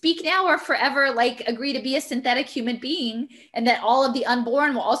 speak now or forever, like agree to be a synthetic human being, and that all of the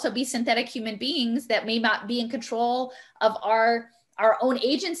unborn will also be synthetic human beings that may not be in control of our own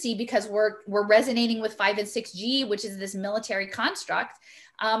agency, because we're resonating with 5 and 6G, which is this military construct.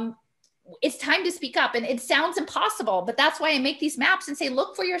 It's time to speak up. And it sounds impossible, but that's why I make these maps and say,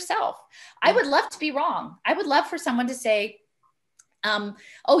 look for yourself. I would love to be wrong. I would love for someone to say,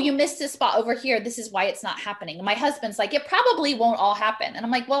 oh, you missed this spot over here. This is why it's not happening. And my husband's like, it probably won't all happen. And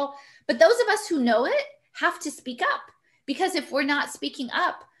I'm like, well, but those of us who know it have to speak up, because if we're not speaking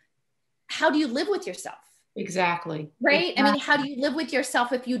up, how do you live with yourself? Exactly. Right. Exactly. I mean, how do you live with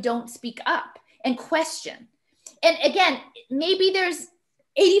yourself if you don't speak up and question? And again, maybe there's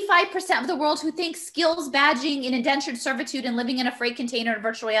 85% of the world who think skills badging in indentured servitude and living in a freight container and a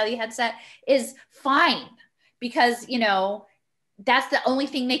virtual reality headset is fine, because, that's the only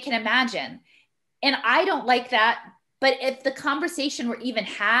thing they can imagine. And I don't like that. But if the conversation were even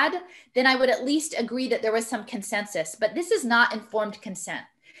had, then I would at least agree that there was some consensus. But this is not informed consent.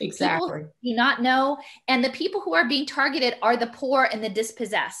 Exactly. People do not know. And the people who are being targeted are the poor and the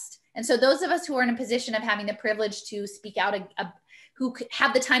dispossessed. And so those of us who are in a position of having the privilege to speak out, who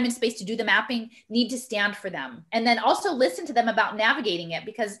have the time and space to do the mapping, need to stand for them. And then also listen to them about navigating it,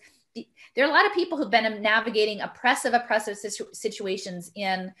 because there are a lot of people who've been navigating oppressive situations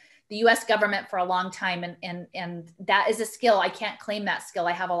in the US government for a long time. And that is a skill. I can't claim that skill.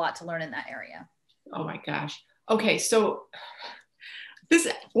 I have a lot to learn in that area. Oh my gosh. Okay. So this,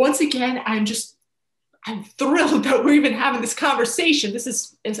 once again, I'm thrilled that we're even having this conversation. This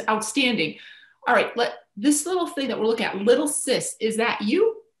is outstanding. All right. This little thing that we're looking at, Little Sis, is that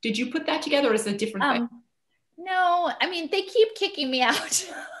you? Did you put that together, or is it a different thing? No, I mean, they keep kicking me out.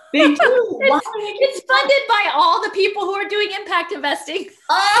 They do. It's funded by all the people who are doing impact investing.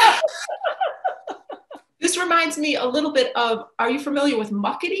 This reminds me a little bit of, are you familiar with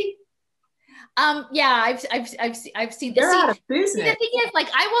Muckety? Yeah, I've seen this. They're out of business. The thing is, like,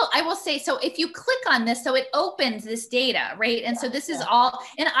 I will say, so if you click on this, so it opens this data, right? And so this is all,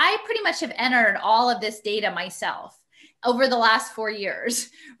 and I pretty much have entered all of this data myself over the last 4 years,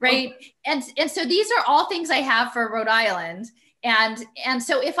 right? Okay. And so these are all things I have for Rhode Island. And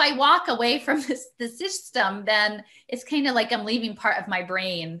so if I walk away from the system, then it's kind of like I'm leaving part of my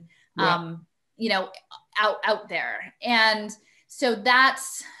brain, out there. And so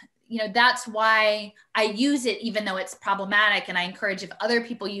that's, that's why I use it, even though it's problematic. And I encourage if other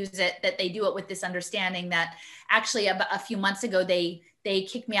people use it, that they do it with this understanding that actually a few months ago, they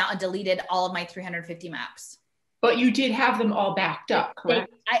kicked me out and deleted all of my 350 maps. But you did have them all backed up,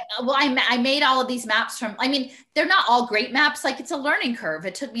 correct? I made all of these maps from, they're not all great maps. Like, it's a learning curve.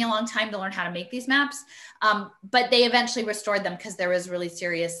 It took me a long time to learn how to make these maps. But they eventually restored them because there was really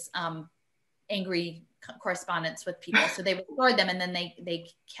serious angry correspondence with people. So they restored them, and then they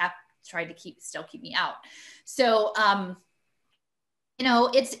tried to still keep me out. So, I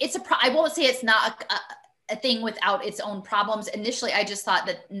won't say it's not a thing without its own problems. Initially, I just thought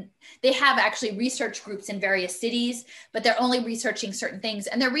that they have actually research groups in various cities, but they're only researching certain things,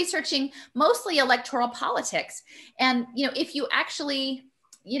 and they're researching mostly electoral politics. And, if you actually,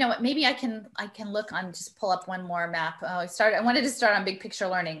 maybe I can look on, just pull up one more map. I wanted to start on big picture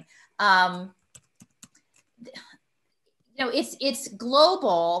learning. It's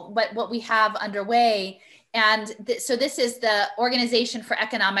global, but what we have underway. And so this is the Organization for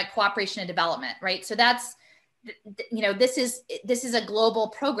Economic Cooperation and Development, right? So that's, this is a global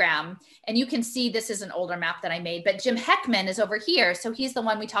program, and you can see this is an older map that I made, but Jim Heckman is over here. So he's the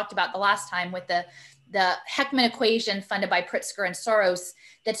one we talked about the last time with the Heckman equation funded by Pritzker and Soros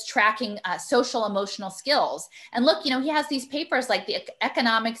that's tracking social emotional skills. And look, he has these papers like the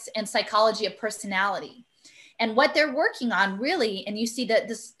economics and psychology of personality. And what they're working on really, and you see that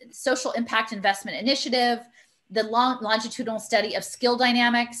this social impact investment initiative, the longitudinal study of skill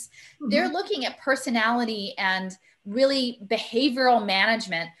dynamics, they're looking at personality and really behavioral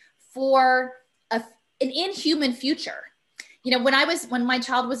management for an inhuman future. When my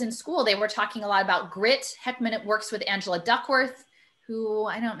child was in school, they were talking a lot about grit. Heckman works with Angela Duckworth, who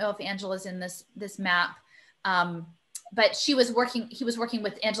I don't know if Angela's in this map, but he was working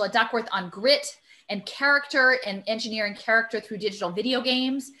with Angela Duckworth on grit and character and engineering character through digital video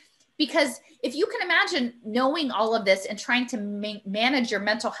games. Because if you can imagine knowing all of this and trying to manage your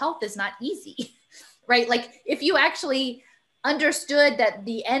mental health is not easy, right? Like, if you actually understood that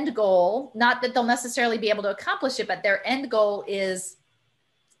the end goal, not that they'll necessarily be able to accomplish it, but their end goal is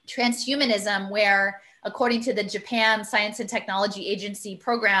transhumanism, where according to the Japan Science and Technology Agency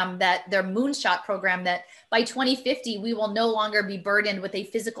program, that their moonshot program, that by 2050, we will no longer be burdened with a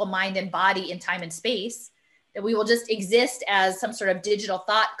physical mind and body in time and space, that we will just exist as some sort of digital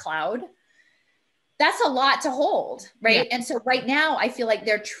thought cloud. That's a lot to hold, right? Yeah. And so right now, I feel like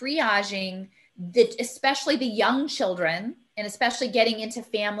they're triaging, especially the young children, and especially getting into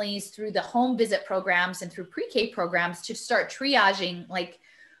families through the home visit programs and through pre-K programs, to start triaging, like,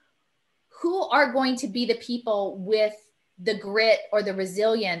 who are going to be the people with the grit or the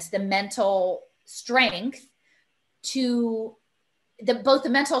resilience, the mental strength both the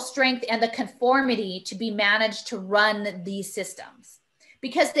mental strength and the conformity to be managed to run these systems.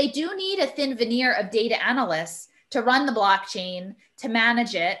 Because they do need a thin veneer of data analysts to run the blockchain, to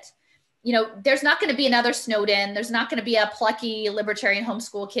manage it. There's not going to be another Snowden. There's not going to be a plucky libertarian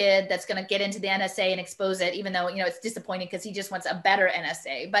homeschool kid that's going to get into the NSA and expose it, even though, it's disappointing because he just wants a better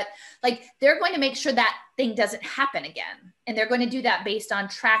NSA. But like, they're going to make sure that thing doesn't happen again. And they're going to do that based on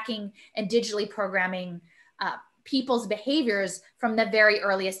tracking and digitally programming people's behaviors from the very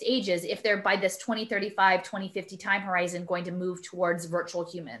earliest ages, if they're by this 2035, 2050 time horizon going to move towards virtual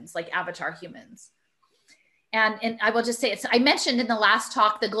humans, like avatar humans. And I will just say, I mentioned in the last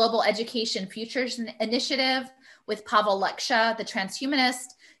talk, the Global Education Futures Initiative with Pavel Leksha, the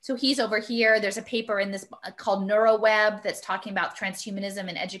transhumanist. So he's over here. There's a paper in this called NeuroWeb that's talking about transhumanism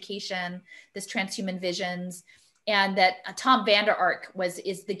in education, this transhuman visions. And that Tom Vander Ark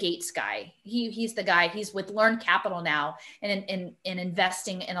is the Gates guy. He's the guy. He's with Learn Capital now, and in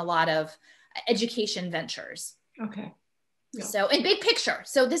investing in a lot of education ventures. Okay. Yeah. So in big picture.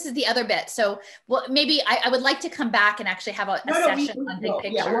 So this is the other bit. So maybe I would like to come back and actually have a session on big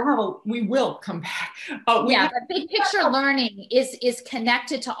picture. Yeah, we will come back. But big picture learning is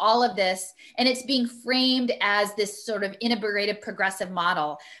connected to all of this, and it's being framed as this sort of integrative progressive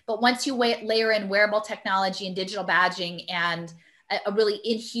model. But once you layer in wearable technology and digital badging and a really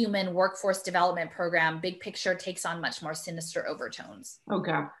inhuman workforce development program, big picture takes on much more sinister overtones.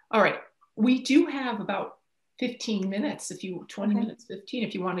 Okay. All right. We do have about 15 minutes, 20 minutes, 15,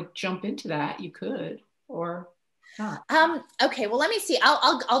 if you want to jump into that, you could, or not. Okay, well, let me see.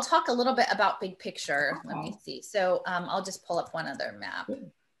 I'll talk a little bit about big picture. Okay. Let me see. So I'll just pull up one other map.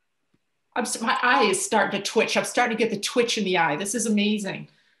 My eye is starting to twitch. I'm starting to get the twitch in the eye. This is amazing.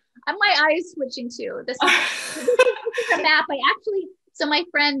 My eye is twitching too. This is a map. So my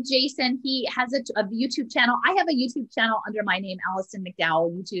friend Jason, he has a YouTube channel. I have a YouTube channel under my name, Alison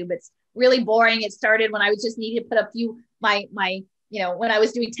McDowell YouTube. It's really boring. It started when I was just needing to put a few, my when I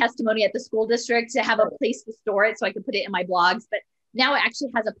was doing testimony at the school district, to have a place to store it so I could put it in my blogs. But now it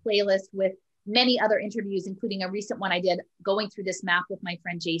actually has a playlist with many other interviews, including a recent one I did going through this map with my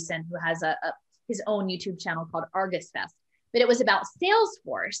friend Jason, who has his own YouTube channel called Argus Fest. But it was about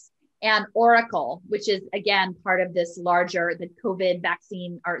Salesforce and Oracle, which is, again, part of this larger, the COVID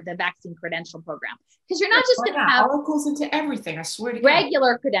vaccine or the vaccine credential program. Because you're not just going to have Oracle's into everything, I swear to God.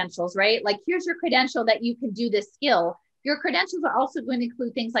 Regular credentials, right? Like, here's your credential that you can do this skill. Your credentials are also going to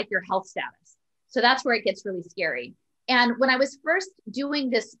include things like your health status. So that's where it gets really scary. And when I was first doing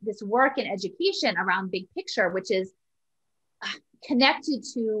this work in education around big picture, which is connected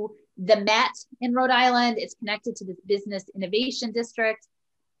to the Met in Rhode Island, it's connected to this business innovation district.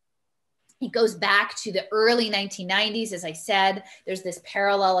 It goes back to the early 1990s. As I said, there's this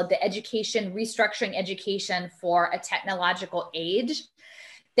parallel of the education, restructuring education for a technological age.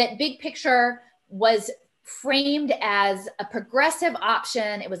 That big picture was framed as a progressive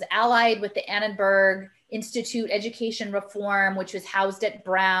option. It was allied with the Annenberg Institute Education Reform, which was housed at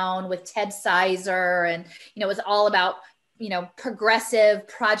Brown with Ted Sizer. And, it was all about, progressive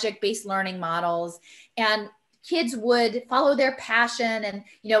project-based learning models. And kids would follow their passion. And,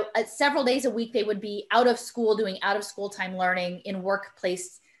 several days a week, they would be out of school doing out of school time learning in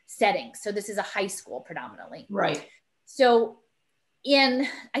workplace settings. So this is a high school predominantly. Right. So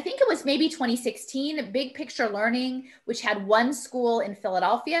I think it was maybe 2016, Big Picture Learning, which had one school in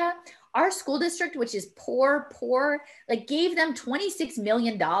Philadelphia, our school district, which is poor, like gave them $26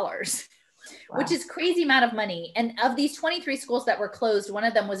 million, wow, which is crazy amount of money. And of these 23 schools that were closed, one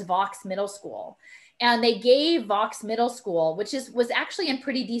of them was Vox Middle School. And they gave Vox Middle School, which was actually in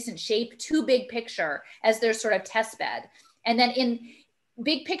pretty decent shape, to Big Picture as their sort of test bed. And then in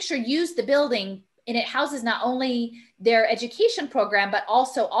Big Picture used the building, and it houses not only their education program, but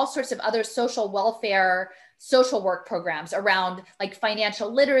also all sorts of other social welfare, social work programs around like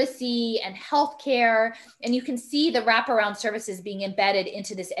financial literacy and healthcare. And you can see the wraparound services being embedded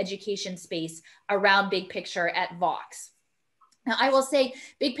into this education space around Big Picture at Vox. Now, I will say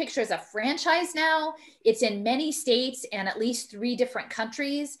Big Picture is a franchise now. It's in many states and at least 3 different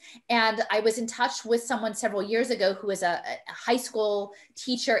countries. And I was in touch with someone several years ago who was a high school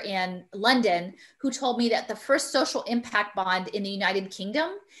teacher in London, who told me that the first social impact bond in the United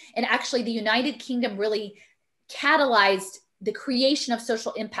Kingdom, and actually the United Kingdom really catalyzed the creation of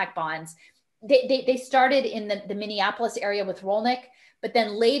social impact bonds. They started in the Minneapolis area with Rolnick, but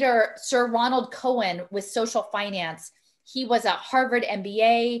then later Sir Ronald Cohen with social finance. He was a Harvard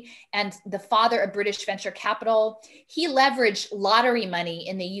MBA and the father of British venture capital. He leveraged lottery money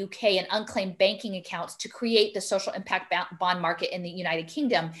in the UK and unclaimed banking accounts to create the social impact bond market in the United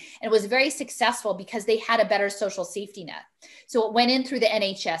Kingdom. And it was very successful because they had a better social safety net. So it went in through the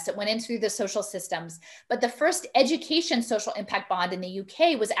NHS, it went in through the social systems. But the first education social impact bond in the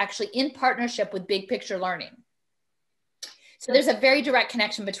UK was actually in partnership with Big Picture Learning. So there's a very direct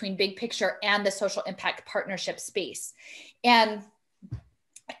connection between Big Picture and the social impact partnership space. And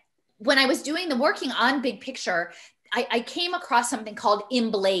when I was doing the working on Big Picture, I came across something called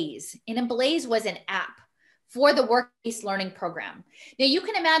Emblaze. And Emblaze was an app for the work-based learning program. Now you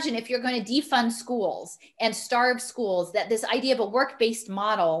can imagine if you're going to defund schools and starve schools, that this idea of a work-based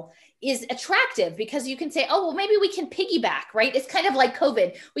model is attractive because you can say, oh, well, maybe we can piggyback, right? It's kind of like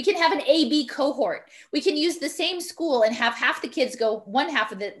COVID. We can have an A-B cohort. We can use the same school and have half the kids go one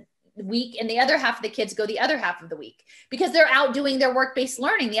half of the week and the other half of the kids go the other half of the week because they're out doing their work-based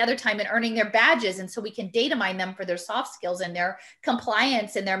learning the other time and earning their badges. And so we can data mine them for their soft skills and their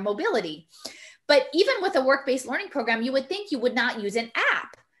compliance and their mobility. But even with a work-based learning program, you would think you would not use an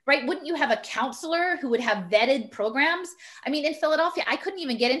app. Right? Wouldn't you have a counselor who would have vetted programs? I mean, in Philadelphia, I couldn't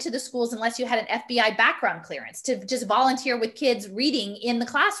even get into the schools unless you had an FBI background clearance to just volunteer with kids reading in the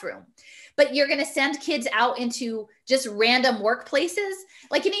classroom. But you're going to send kids out into just random workplaces.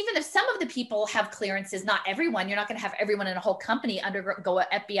 Like, and even if some of the people have clearances, not everyone, you're not going to have everyone in a whole company undergo an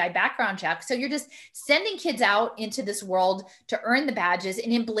FBI background check. So you're just sending kids out into this world to earn the badges.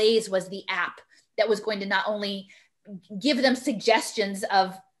 And Emblaze was the app that was going to not only give them suggestions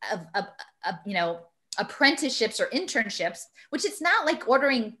of apprenticeships or internships, which it's not like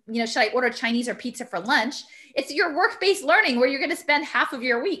ordering, should I order Chinese or pizza for lunch? It's your work-based learning where you're going to spend half of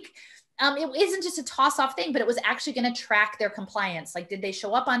your week. It isn't just a toss-off thing, but it was actually going to track their compliance. Like, did they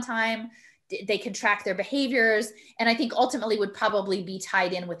show up on time? They can track their behaviors. And I think ultimately would probably be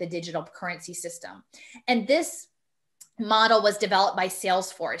tied in with a digital currency system. And this model was developed by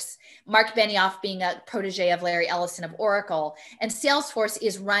Salesforce, Mark Benioff being a protege of Larry Ellison of Oracle. And Salesforce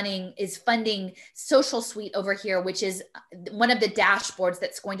is funding Social Suite over here, which is one of the dashboards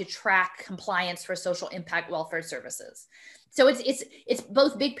that's going to track compliance for social impact welfare services. So it's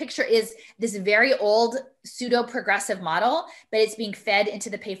both. Big picture is this very old pseudo progressive model, but it's being fed into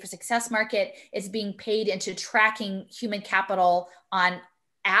the pay for success market. It's being paid into tracking human capital on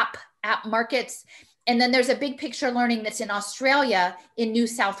app markets. And then there's a big picture learning that's in Australia, in New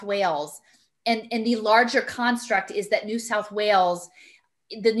South Wales. And the larger construct is that the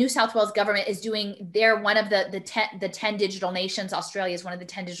New South Wales government is doing, they're one of the 10 digital nations. Australia is one of the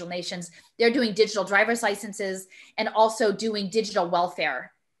 10 digital nations. They're doing digital driver's licenses and also doing digital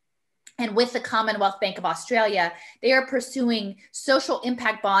welfare. And with the Commonwealth Bank of Australia, they are pursuing social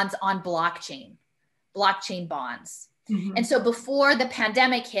impact bonds on blockchain bonds. Mm-hmm. And so before the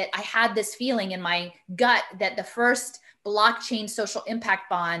pandemic hit, I had this feeling in my gut that the first blockchain social impact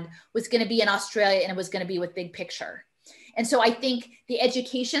bond was going to be in Australia, and it was going to be with Big Picture. And so I think the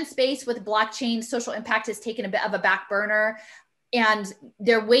education space with blockchain social impact has taken a bit of a back burner, and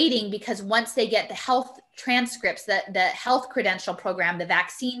they're waiting because once they get the health transcripts, the health credential program, the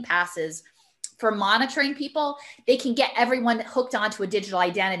vaccine passes for monitoring people, they can get everyone hooked onto a digital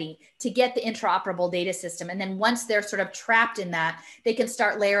identity to get the interoperable data system. And then once they're sort of trapped in that, they can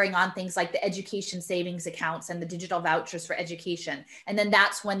start layering on things like the education savings accounts and the digital vouchers for education. And then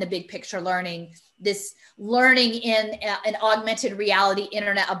that's when the big picture learning, this learning in an augmented reality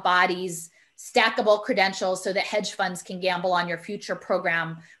internet of bodies, stackable credentials so that hedge funds can gamble on your future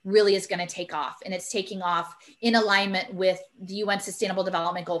program, really is going to take off. And it's taking off in alignment with the UN Sustainable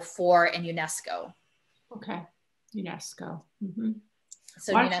Development Goal 4 and UNESCO. Okay, UNESCO. Mm-hmm.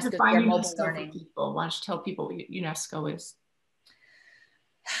 So UNESCO is your mobile learning. Why don't you tell people what UNESCO is?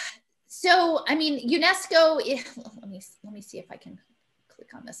 So, I mean, UNESCO, let me see if I can click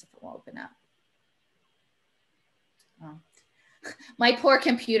on this, if it will open up. Oh. My poor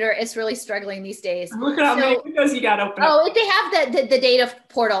computer is really struggling these days. Look at how many windows you got open. Oh, they have the data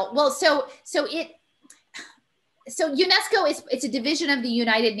portal. Well, so UNESCO it's a division of the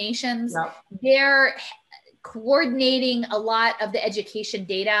United Nations. Yep. They're coordinating a lot of the education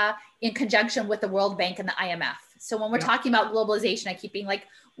data in conjunction with the World Bank and the IMF. So when we're talking about globalization, I keep being like,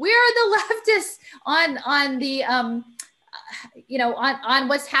 where are the leftists on the on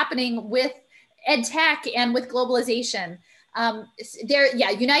what's happening with ed tech and with globalization?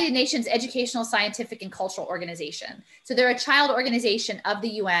 United Nations Educational, Scientific, and Cultural Organization. So they're a child organization of the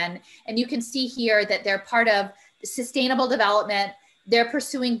UN, and you can see here that they're part of sustainable development. They're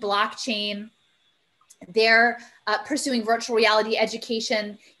pursuing blockchain. They're pursuing virtual reality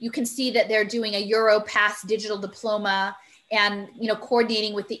education. You can see that they're doing a Europass digital diploma and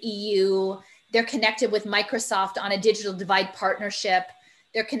coordinating with the EU. They're connected with Microsoft on a digital divide partnership.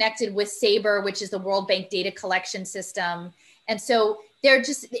 They're connected with SABRE, which is the World Bank data collection system. And so it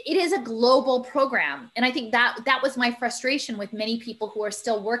is a global program. And I think that was my frustration with many people who are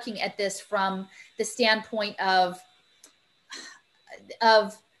still working at this from the standpoint of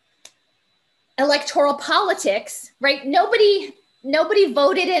electoral politics, right? Nobody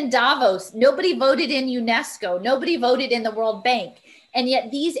voted in Davos. Nobody voted in UNESCO. Nobody voted in the World Bank. And yet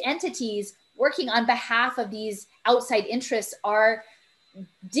these entities working on behalf of these outside interests are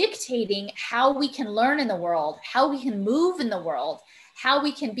dictating how we can learn in the world, how we can move in the world, how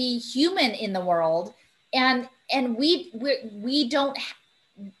we can be human in the world. And we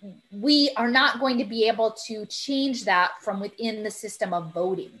are not going to be able to change that from within the system of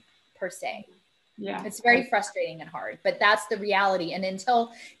voting per se. Yeah, it's very frustrating and hard, but that's the reality. And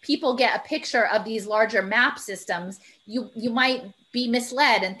until people get a picture of these larger map systems, you might be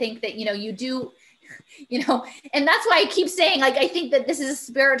misled and think that, you do, and that's why I keep saying, like, I think that this is a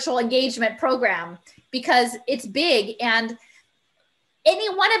spiritual engagement program because it's big, and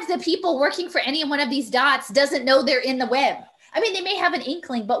any one of the people working for any one of these dots doesn't know they're in the web. I mean, they may have an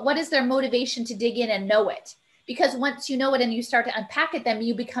inkling, but what is their motivation to dig in and know it? Because once you know it and you start to unpack it, then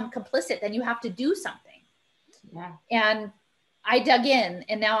you become complicit, then you have to do something. Yeah. And I dug in,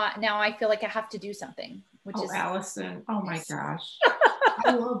 and now I feel like I have to do something, which is Allison. Oh my gosh.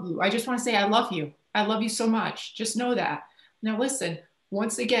 I love you. I just want to say, I love you. I love you so much. Just know that. Now, listen,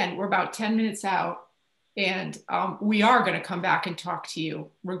 once again, we're about 10 minutes out, and we are going to come back and talk to you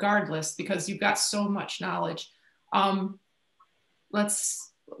regardless, because you've got so much knowledge.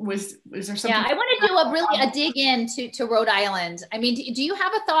 Was there something? Yeah, I want to do a dig in to Rhode Island. I mean, do you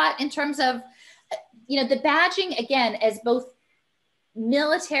have a thought in terms of, the badging, again, as both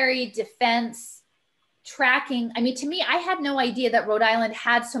military, defense, tracking? I mean, to me, I had no idea that Rhode Island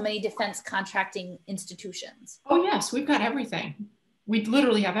had so many defense contracting institutions. Oh yes, we've got everything. We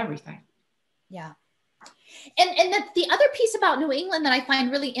literally have everything. Yeah. And the other piece about New England that I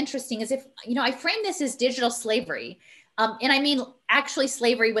find really interesting is I frame this as digital slavery. And I mean, actually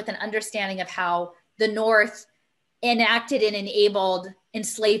slavery with an understanding of how the North enacted and enabled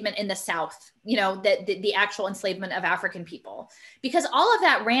enslavement in the South, you know, the actual enslavement of African people, because all of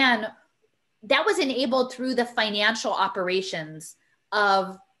that was enabled through the financial operations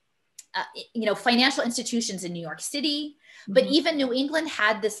of, you know, financial institutions in New York City. But even New England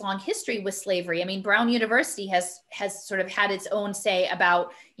had this long history with slavery. I mean, Brown University has sort of had its own say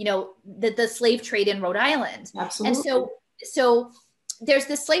about, you know, the slave trade in Rhode Island. Absolutely. And so there's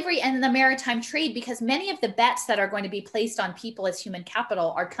the slavery and the maritime trade, because many of the bets that are going to be placed on people as human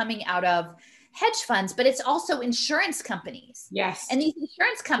capital are coming out of hedge funds, but it's also insurance companies. Yes. And these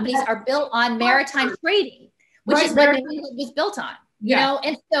insurance companies are built on maritime trading, which is what it was built on. You know,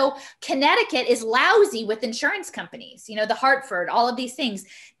 and so Connecticut is lousy with insurance companies, you know, the Hartford, all of these things.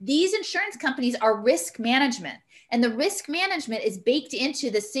 These insurance companies are risk management, and the risk management is baked into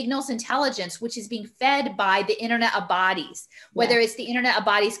the signals intelligence, which is being fed by the Internet of Bodies, whether it's the Internet of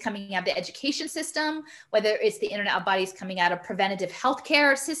Bodies coming out of the education system, whether it's the Internet of Bodies coming out of preventative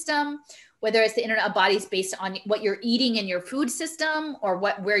healthcare system, whether it's the Internet of Bodies based on what you're eating in your food system or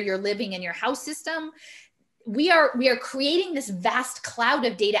where you're living in your house system. We are creating this vast cloud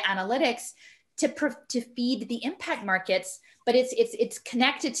of data analytics to feed the impact markets, but it's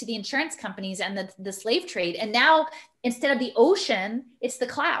connected to the insurance companies and the slave trade. And now, instead of the ocean, it's the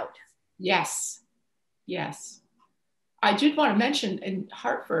cloud. Yes. I did want to mention in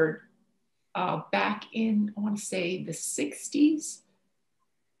Hartford, back in, I want to say the 60s,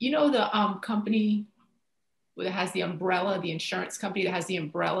 you know, the company that has the umbrella, the insurance company that has the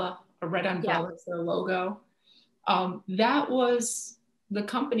umbrella, a red umbrella is their logo. That was the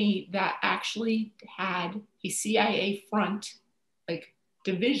company that actually had a CIA front, like,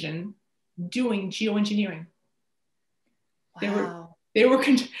 division doing geoengineering. Wow.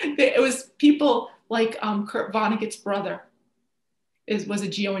 It was people like Kurt Vonnegut's brother was a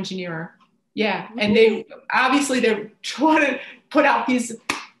geoengineer. Yeah. And they're trying to put out these,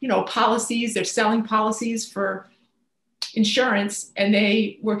 you know, policies. They're selling policies for insurance, and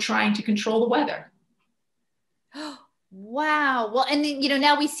they were trying to control the weather. Wow. Well, and then, you know,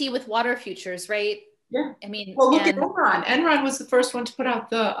 now we see with water futures, right? Yeah. I mean, well, look at Enron. Enron was the first one to put out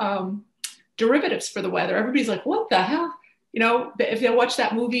the derivatives for the weather. Everybody's like, what the hell? You know, if you watch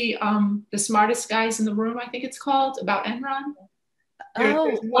that movie, The Smartest Guys in the Room, I think it's called, about Enron.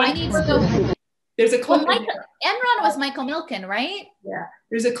 I need to go. There's a clip. Enron was Michael Milken, right? Yeah.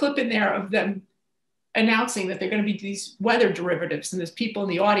 There's a clip in there of them announcing that they're going to be these weather derivatives, and there's people in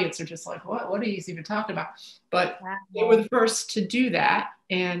the audience are just like, what are you even talking about? But they were the first to do that,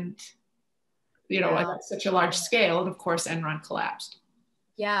 and you know, at such a large scale, and of course Enron collapsed.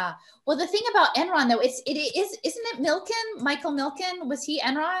 Yeah. Well, the thing about Enron though, isn't it Milken? Michael Milken, was he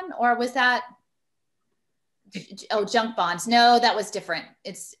Enron, or was that junk bonds? No, that was different.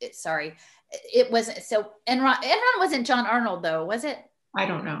 It's sorry. It wasn't. So Enron wasn't John Arnold though, was it? I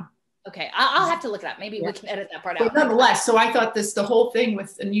don't know. Okay, I'll have to look it up. Maybe we can edit that part out. But nonetheless, so I thought the whole thing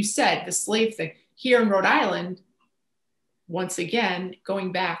with, and you said the slave thing here in Rhode Island, once again,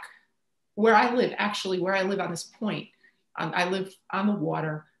 going back where I live on this point, I live on the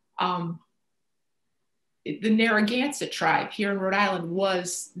water. The Narragansett tribe here in Rhode Island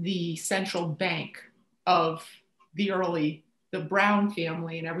was the central bank of the Brown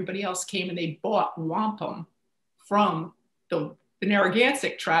family, and everybody else came and they bought wampum from the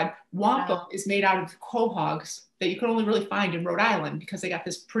Narragansett tribe. Wampum is made out of quahogs that you can only really find in Rhode Island because they got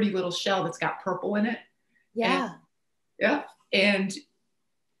this pretty little shell that's got purple in it. Yeah. And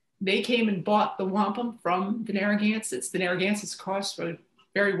they came and bought the wampum from the Narragansetts. The Narragansetts cost a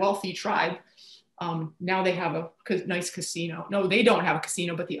very wealthy tribe. Now they have a nice casino. No, they don't have a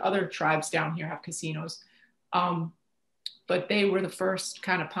casino, but the other tribes down here have casinos. But they were the first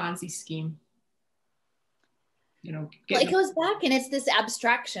kind of Ponzi scheme. You know, well, it goes back, and it's this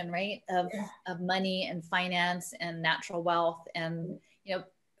abstraction, right, of money and finance and natural wealth. And, you know,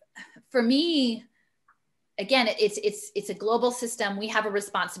 for me, again, it's a global system. We have a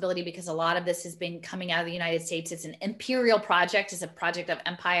responsibility because a lot of this has been coming out of the United States. It's an imperial project. It's a project of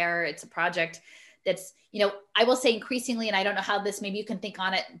empire. It's a project that's, you know, I will say increasingly, and I don't know how this, maybe you can think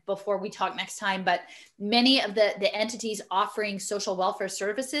on it before we talk next time, but many of the entities offering social welfare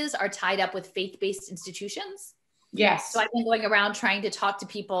services are tied up with faith-based institutions. Yes. So I've been going around trying to talk to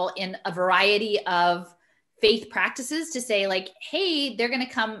people in a variety of faith practices to say, like, hey, they're going to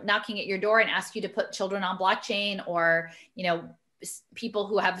come knocking at your door and ask you to put children on blockchain, or, you know, people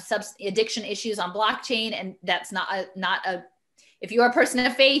who have addiction issues on blockchain. And that's not a, if you're a person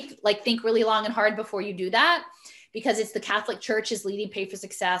of faith, like, think really long and hard before you do that, because it's the Catholic Church is leading Pay for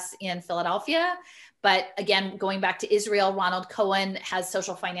Success in Philadelphia. But again, going back to Israel, Ronald Cohen has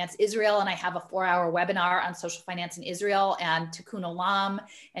Social Finance Israel, and I have a 4-hour webinar on social finance in Israel and Tikkun Olam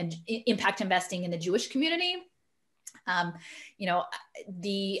and impact investing in the Jewish community. I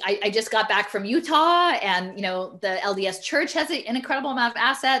just got back from Utah, and, the LDS Church has an incredible amount of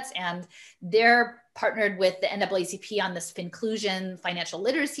assets, and they're partnered with the NAACP on this Finclusion financial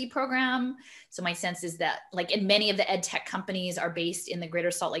literacy program. So my sense is that, like, in many of the ed tech companies are based in the greater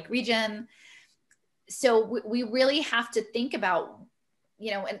Salt Lake region. So we really have to think about,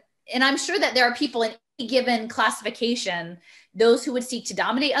 and I'm sure that there are people in any given classification, those who would seek to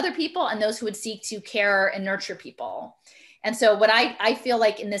dominate other people and those who would seek to care and nurture people. And so what I feel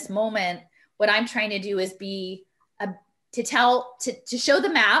like in this moment, what I'm trying to do is to show the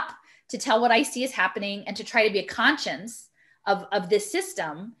map, to tell what I see is happening, and to try to be a conscience of this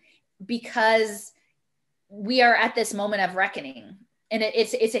system, because we are at this moment of reckoning. And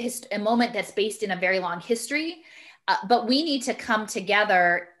it's a moment that's based in a very long history, but we need to come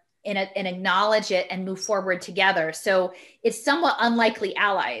together and acknowledge it and move forward together. So it's somewhat unlikely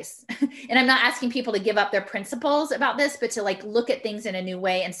allies. And I'm not asking people to give up their principles about this, but to look at things in a new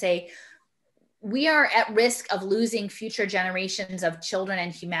way and say, we are at risk of losing future generations of children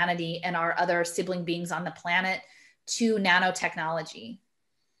and humanity and our other sibling beings on the planet to nanotechnology,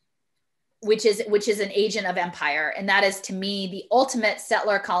 which is an agent of empire. And that is, to me, the ultimate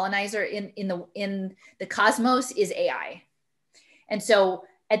settler colonizer in the cosmos is AI. And so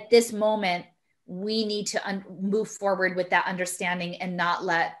at this moment, we need to move forward with that understanding and not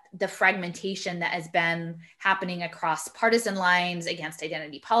let the fragmentation that has been happening across partisan lines, against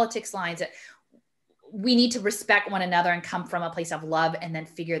identity politics lines. We need to respect one another and come from a place of love, and then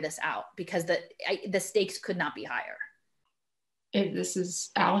figure this out, because the stakes could not be higher. This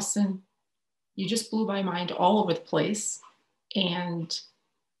is Alison. You just blew my mind all over the place. And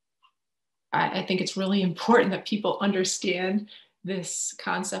I think it's really important that people understand this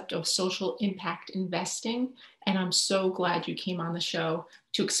concept of social impact investing. And I'm so glad you came on the show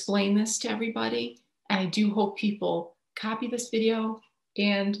to explain this to everybody. And I do hope people copy this video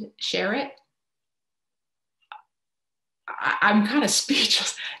and share it. I'm kind of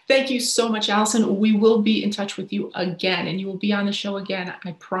speechless. Thank you so much, Alison. We will be in touch with you again, and you will be on the show again,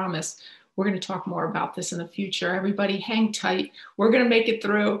 I promise. We're going to talk more about this in the future. Everybody hang tight. We're going to make it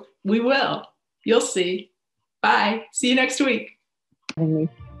through. We will. You'll see. Bye. See you next week.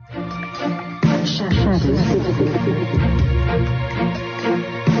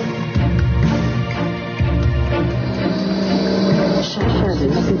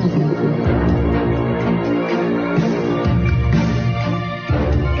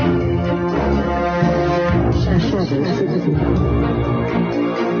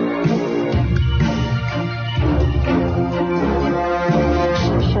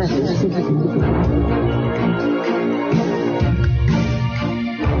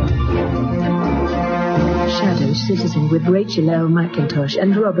 Shadow Citizen with Rachel L. McIntosh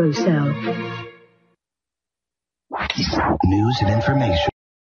and Rob O'Sell. News and information.